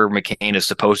 sure, McCain is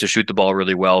supposed to shoot the ball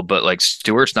really well, but like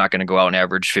Stewart's not going to go out and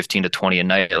average 15 to 20 a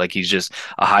night. Like he's just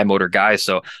a high motor guy.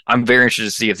 So I'm very interested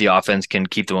to see if the offense can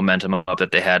keep the momentum up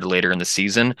that they had later in the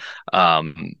season.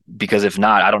 Because if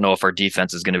not, I don't know if our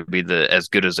defense is going to be as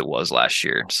good as it was last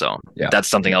year. So that's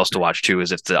something else to watch too,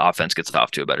 is if the offense gets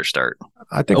off to a better start.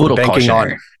 I think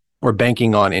we're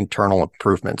banking on internal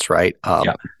improvements, right?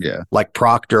 Like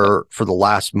Proctor for the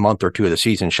last month or two of the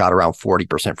season shot around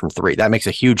 40% from three. That makes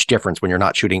a huge difference when you're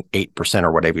not shooting 8%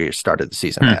 or whatever you started the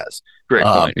season as. Great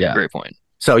point. Great point.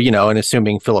 So, and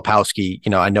assuming Filipowski,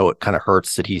 I know it kind of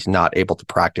hurts that he's not able to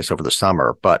practice over the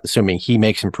summer, but assuming he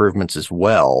makes improvements as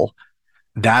well,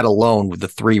 that alone with the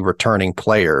three returning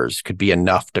players could be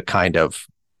enough to kind of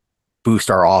boost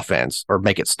our offense or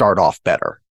make it start off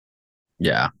better.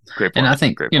 Yeah. Great point. And I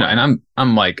think, and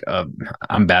I'm like,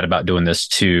 I'm bad about doing this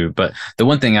too, but the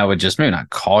one thing I would just maybe not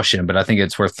caution, but I think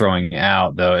it's worth throwing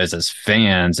out though, is as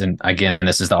fans, and again,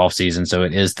 this is the off season, so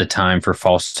it is the time for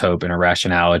false hope and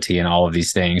irrationality and all of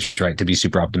these things, right? To be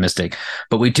super optimistic.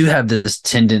 But we do have this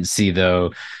tendency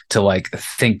though, to like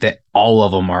think that all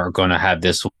of them are going to have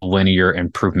this linear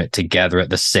improvement together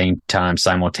at the same time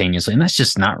simultaneously. And that's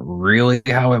just not really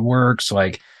how it works.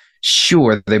 Like,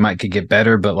 sure, they could get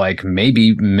better, but like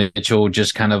maybe Mitchell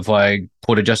just kind of like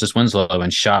pulled a Justice Winslow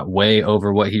and shot way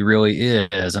over what he really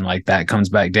is, and like that comes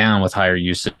back down with higher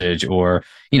usage, or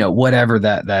whatever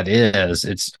that is.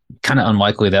 It's kind of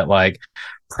unlikely that like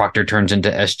Proctor turns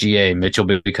into SGA, Mitchell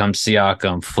becomes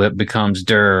Siakam, Flip becomes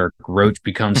Dirk, Roach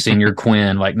becomes Senior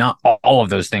Quinn. Like, not all of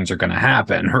those things are going to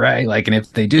happen, right? Like, and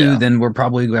if they do, then we're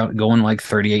probably going like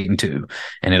 38-2,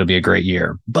 and it'll be a great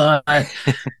year. But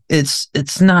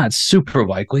it's not super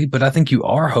likely. But I think you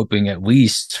are hoping at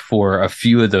least for a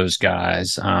few of those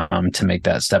guys to make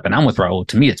that step. And I'm with Raul.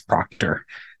 To me, it's Proctor.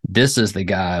 This is the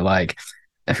guy. Like,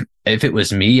 if it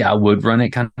was me, I would run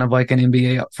it kind of like an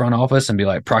NBA front office and be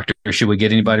like, Proctor, should we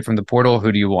get anybody from the portal?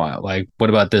 Who do you want? Like, what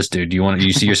about this dude? Do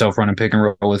you see yourself running pick and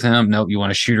roll with him? Nope. You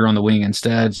want a shooter on the wing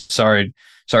instead? Sorry,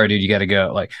 dude, you got to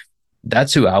go. Like,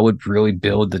 that's who I would really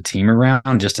build the team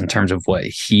around, just in terms of what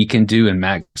he can do and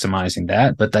maximizing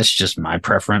that. But that's just my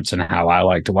preference and how I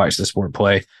like to watch the sport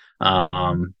play.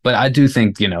 But I do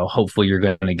think, hopefully you're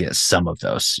going to get some of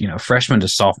those. Freshman to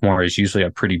sophomore is usually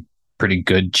a pretty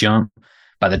good jump.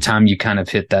 By the time you kind of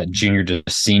hit that junior to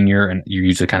senior, and you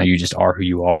usually you just are who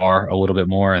you are a little bit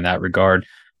more in that regard.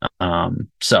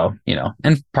 So,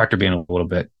 and Proctor being a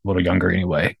little younger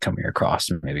anyway, coming across,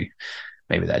 maybe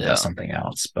that does something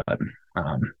else. But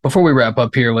before we wrap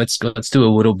up here, let's do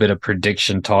a little bit of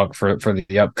prediction talk for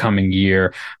the upcoming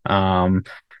year.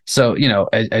 So,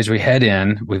 as we head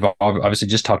in, we've obviously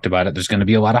just talked about it. There's going to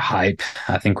be a lot of hype.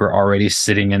 I think we're already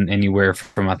sitting in anywhere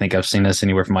from, I think I've seen this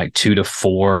anywhere from like 2 to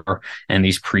 4 in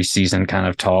these preseason kind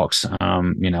of talks.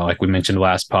 Like we mentioned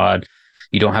last pod,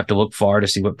 you don't have to look far to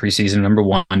see what preseason number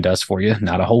 1 does for you.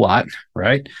 Not a whole lot,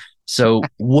 right? So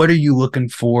what are you looking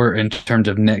for in terms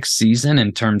of next season,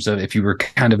 in terms of if you were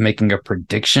kind of making a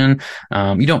prediction?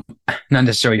 You don't not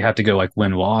necessarily have to go like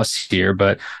win-loss here,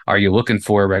 but are you looking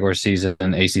for a regular season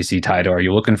ACC title? Are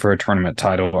you looking for a tournament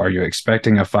title? Are you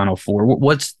expecting a Final Four?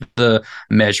 What's the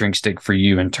measuring stick for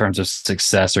you in terms of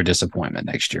success or disappointment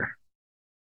next year?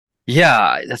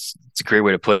 Yeah, that's a great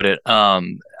way to put it.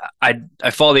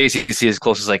 I follow the ACC as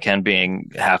close as I can,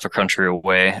 being half a country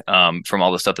away from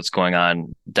all the stuff that's going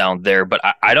on down there. But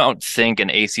I don't think an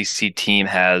ACC team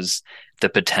has the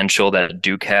potential that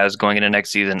Duke has going into next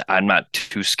season. I'm not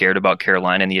too scared about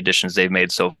Carolina and the additions they've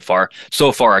made so far.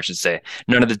 I should say.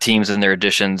 None of the teams and their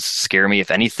additions scare me.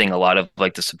 If anything, a lot of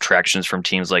like the subtractions from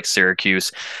teams like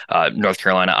Syracuse, North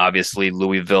Carolina, obviously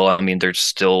Louisville. I mean,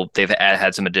 they've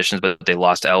had some additions, but they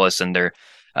lost Ellis, and they're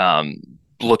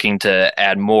looking to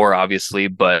add more, obviously.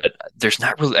 But there's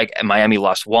not really, like, Miami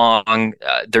lost Wong.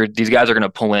 These guys are going to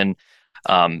pull in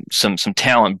some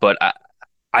talent, but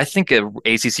I think a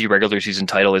ACC regular season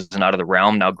title isn't out of the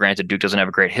realm. Now, granted, Duke doesn't have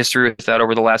a great history with that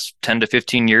over the last 10 to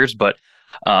 15 years, but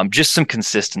just some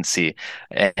consistency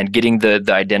and getting the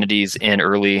identities in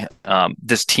early.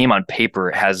 This team on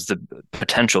paper has the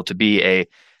potential to be a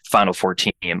Final Four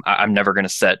team. I'm never going to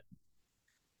set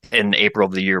in April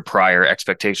of the year prior,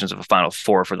 expectations of a Final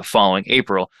Four for the following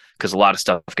April, because a lot of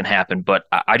stuff can happen. But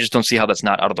I just don't see how that's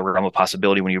not out of the realm of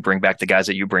possibility when you bring back the guys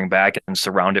that you bring back and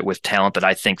surround it with talent that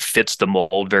I think fits the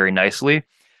mold very nicely.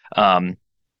 And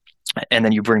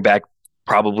then you bring back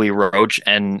probably Roach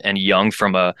and Young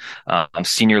from a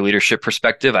senior leadership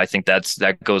perspective. I think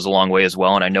that goes a long way as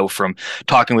well. And I know from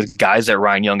talking with guys that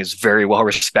Ryan Young is very well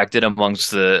respected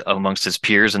amongst his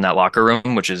peers in that locker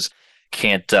room, which is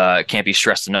can't be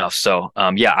stressed enough. So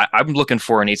I'm looking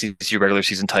for an ACC regular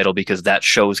season title because that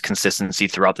shows consistency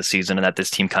throughout the season and that this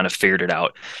team kind of figured it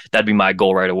out. That'd be my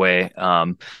goal right away.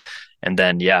 And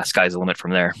then sky's the limit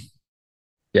from there.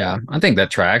 Yeah, I think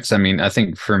that tracks. I mean, I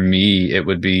think for me,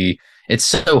 it's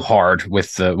so hard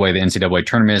with the way the NCAA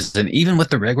tournament is, and even with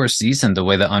the regular season, the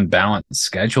way the unbalanced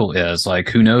schedule is. Like,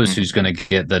 who knows who's going to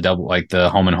get the double, like the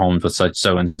home and homes with such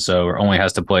so and so, or only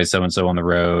has to play so and so on the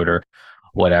road or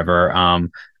whatever.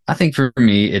 I think for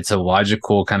me, it's a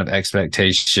logical kind of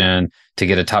expectation to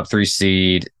get a top 3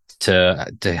 seed, to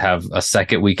have a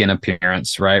second weekend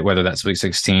appearance, right? Whether that's week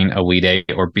 16, a Elite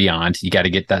 8, or beyond, you got to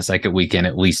get that second weekend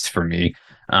at least for me.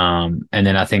 And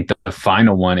then I think the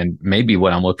final one, and maybe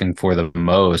what I'm looking for the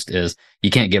most, is you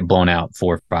can't get blown out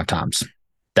 4 or 5 times.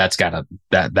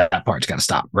 That part's got to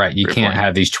stop, right? You can't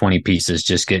have these 20 pieces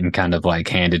just getting kind of like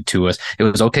handed to us. It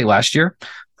was okay last year.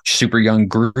 Super young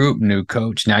group, new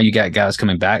coach. Now you got guys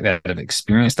coming back that have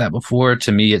experienced that before.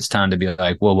 To me, it's time to be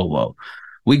like, whoa.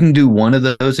 We can do one of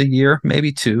those a year,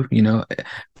 maybe 2.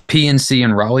 PNC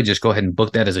and Raleigh, just go ahead and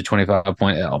book that as a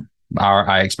 25-point L.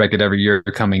 I expect it every year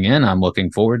coming in. I'm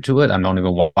looking forward to it. I don't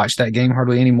even watch that game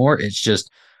hardly anymore. It's just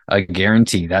a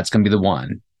guarantee that's going to be the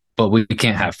one. But we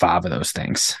can't have 5 of those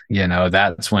things.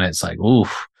 That's when it's like,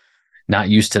 oof, not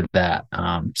used to that.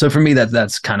 So for me,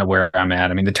 that's kind of where I'm at.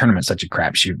 I mean, the tournament's such a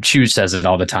crapshoot. Chu says it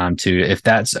all the time too. If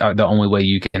that's the only way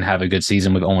you can have a good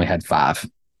season, we've only had 5.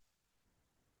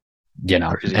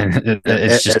 And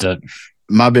it's just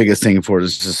my biggest thing for it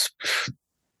is just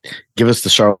give us the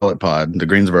Charlotte pod, the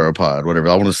Greensboro pod, whatever.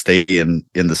 I want to stay in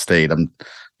the state. I don't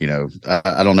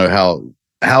know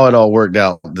how it all worked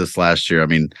out this last year. I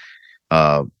mean,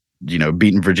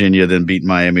 beating Virginia, then beating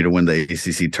Miami to win the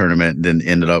ACC tournament, then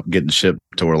ended up getting shipped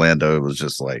to Orlando. It was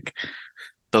just like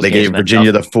they gave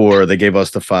Virginia the 4, they gave us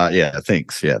the 5. Yeah,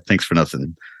 thanks for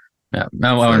nothing. Yeah,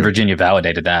 and Virginia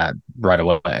validated that right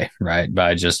away, right,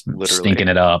 by just stinking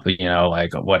it up,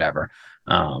 like whatever.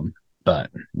 But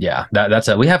yeah, that's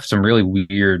it. We have some really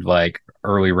weird like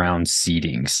early round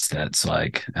seedings that's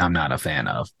like I'm not a fan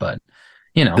of, but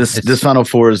this Final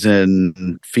Four is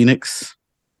in Phoenix.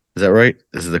 Is that right?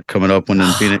 Is it coming up one in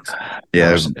Phoenix?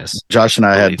 Yeah, Josh and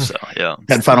I had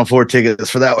Final Four tickets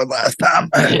for that one last time.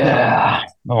 Yeah,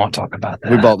 I won't talk about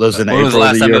that. We bought those in April. When was the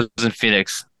last time it was in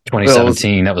Phoenix?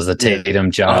 2017. That was the Tatum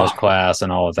Giles class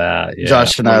and all of that. Yeah.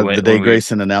 Josh and I, the day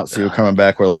Grayson announced he was coming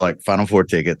back, we're like Final Four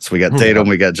tickets. We got Tatum,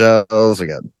 we got Giles, we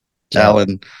got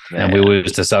Allen, and we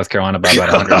lose to South Carolina by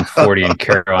about 140, and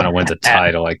Carolina wins a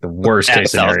title. Like the worst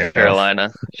case scenario. South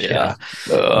Carolina,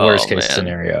 worst case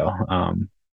scenario.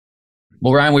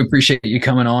 Well, Ryan, we appreciate you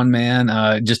coming on,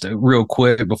 man. Just real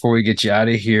quick before we get you out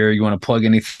of here, you want to plug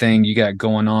anything you got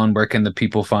going on? Where can the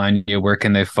people find you? Where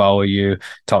can they follow you?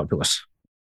 Talk to us.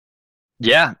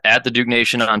 Yeah, at the Duke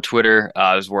Nation on Twitter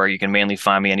is where you can mainly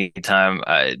find me anytime.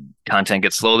 Content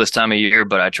gets slow this time of year,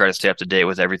 but I try to stay up to date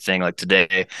with everything. Like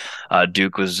today,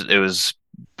 Duke was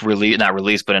not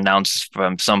released, but announced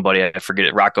from somebody, I forget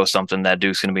it, Rocco something, that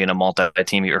Duke's going to be in a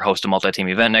multi-team or host a multi-team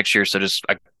event next year. So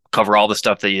I cover all the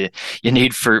stuff that you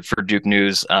need for Duke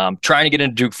news. Trying to get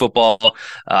into Duke football.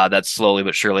 That's slowly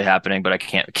but surely happening, but I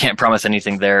can't promise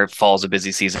anything there. Fall's a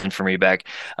busy season for me back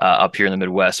up here in the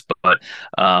Midwest. But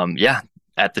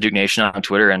at the Duke Nation on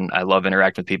Twitter, and I love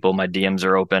interacting with people. My DMs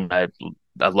are open. I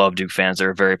love Duke fans.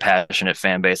 They're a very passionate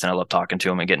fan base, and I love talking to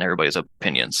them and getting everybody's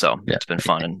opinions. So it's been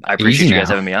fun, and I appreciate you guys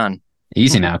having me on.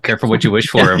 Easy now. Careful what you wish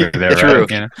for over there. True.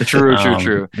 Right?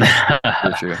 True.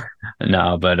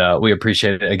 No, but we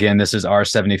appreciate it. Again, this is our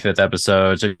 75th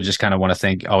episode. So just kind of want to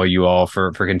thank all of you all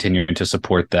for continuing to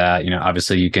support that.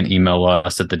 Obviously you can email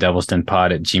us at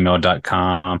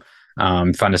thedevilsdenpod@gmail.com.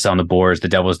 Find us on the boards,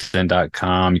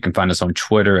 thedevilsden.com. You can find us on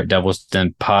Twitter at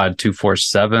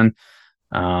devilsdenpod247.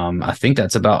 I think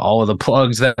that's about all of the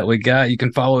plugs that we got. You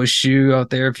can follow Shu out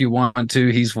there if you want to.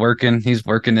 He's working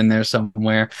in there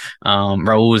somewhere.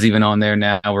 Raul was even on there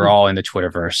now. We're all in the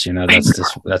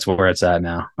Twitterverse. That's where it's at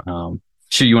now.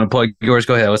 Shu, you want to plug yours?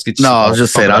 Go ahead. Let's get you. No, I was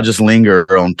just saying, I'll just linger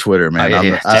on Twitter,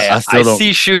 man. I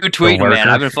see Shu tweeting, man.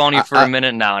 I've been following you for a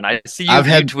minute now, and I see you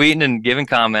tweeting and giving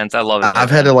comments. I love it. I've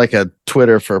had a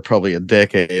Twitter for probably a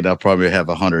decade. I'll probably have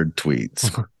 100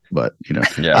 tweets. But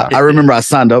Yeah. I remember I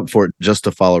signed up for it just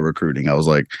to follow recruiting. I was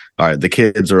like, all right, the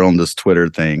kids are on this Twitter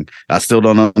thing. I still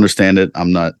don't understand it.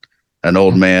 I'm not an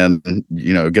old man,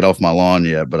 get off my lawn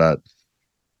yet. But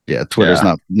Twitter's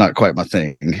not quite my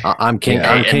thing. I'm king.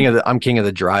 I'm king of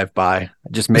the drive-by.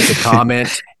 Just make a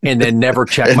comment and then never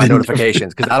check my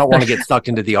notifications because I don't want to get sucked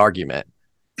into the argument.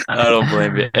 I don't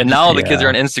blame you. And now all the kids are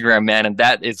on Instagram, man, and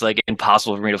that is like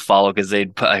impossible for me to follow because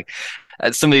they'd put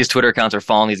some of these Twitter accounts are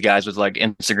following these guys with like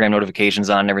Instagram notifications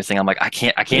on and everything. I'm like, I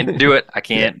can't do it. I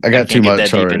can't. I got too much that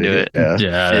deep already. into it.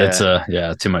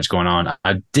 It's too much going on.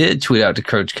 I did tweet out to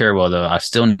Coach Carewell though. I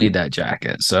still need that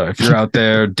jacket. So if you're out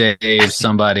there, Dave,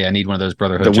 somebody, I need one of those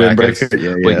Brotherhood jackets.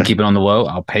 We can keep it on the low.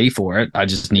 I'll pay for it. I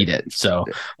just need it. So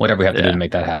whatever we have to do to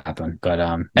make that happen. But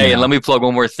hey, and let me plug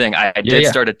one more thing. I did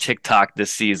start a TikTok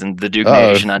this season, the Duke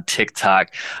Nation on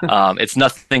TikTok. It's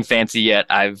nothing fancy yet.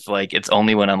 It's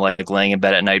only when I'm like laying in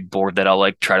bed at night bored that I'll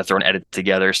like try to throw an edit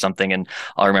together or something, and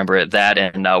I'll remember it. That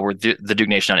and we're the Duke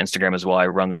Nation on Instagram as well. I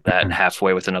run that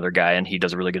halfway with another guy, and he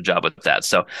does a really good job with that.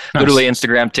 So literally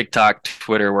Instagram, TikTok,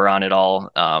 Twitter, we're on it all.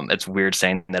 It's weird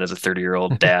saying that as a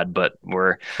 30-year-old dad, but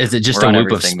is it just a loop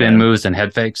of spin moves and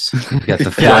head fakes? You got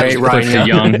the right,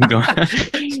 young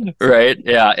right.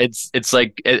 Yeah, it's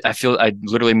like I feel I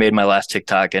literally made my last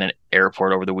TikTok in an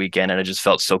airport over the weekend, and it just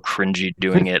felt so cringy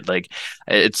doing it. Like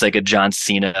it's like a John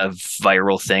Cena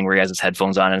viral thing where he has his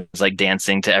headphones on and it's like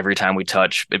dancing to Every Time We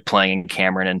Touch, it playing in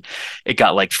Cameron, and it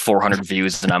got like 400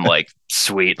 views, and I'm like,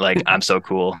 sweet, like I'm so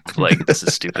cool. Like this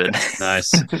is stupid.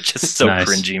 Nice. Just so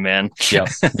cringy, man.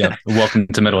 Yep. Welcome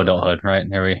to middle adulthood, right?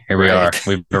 Here we are.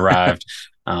 We've arrived.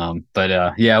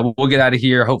 We'll get out of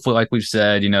here. Hopefully, like we've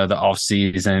said, the off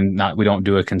season, we don't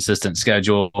do a consistent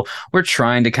schedule. We're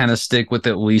trying to kind of stick with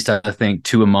at least, I think,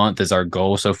 2 a month is our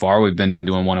goal so far. We've been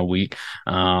doing 1 a week.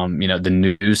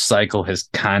 The news cycle has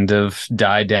kind of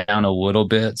died down a little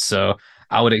bit. So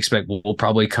I would expect we'll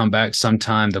probably come back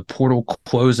sometime. The portal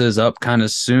closes up kind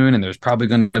of soon, and there's probably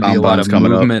going to be a lot of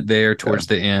movement there towards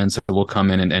the end. So we'll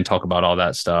come in and talk about all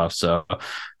that stuff. So,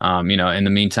 in the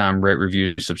meantime, rate,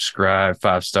 review, subscribe,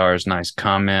 5 stars, nice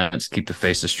comments, keep the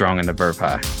faces strong and the verb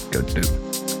high. Go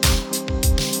Duke.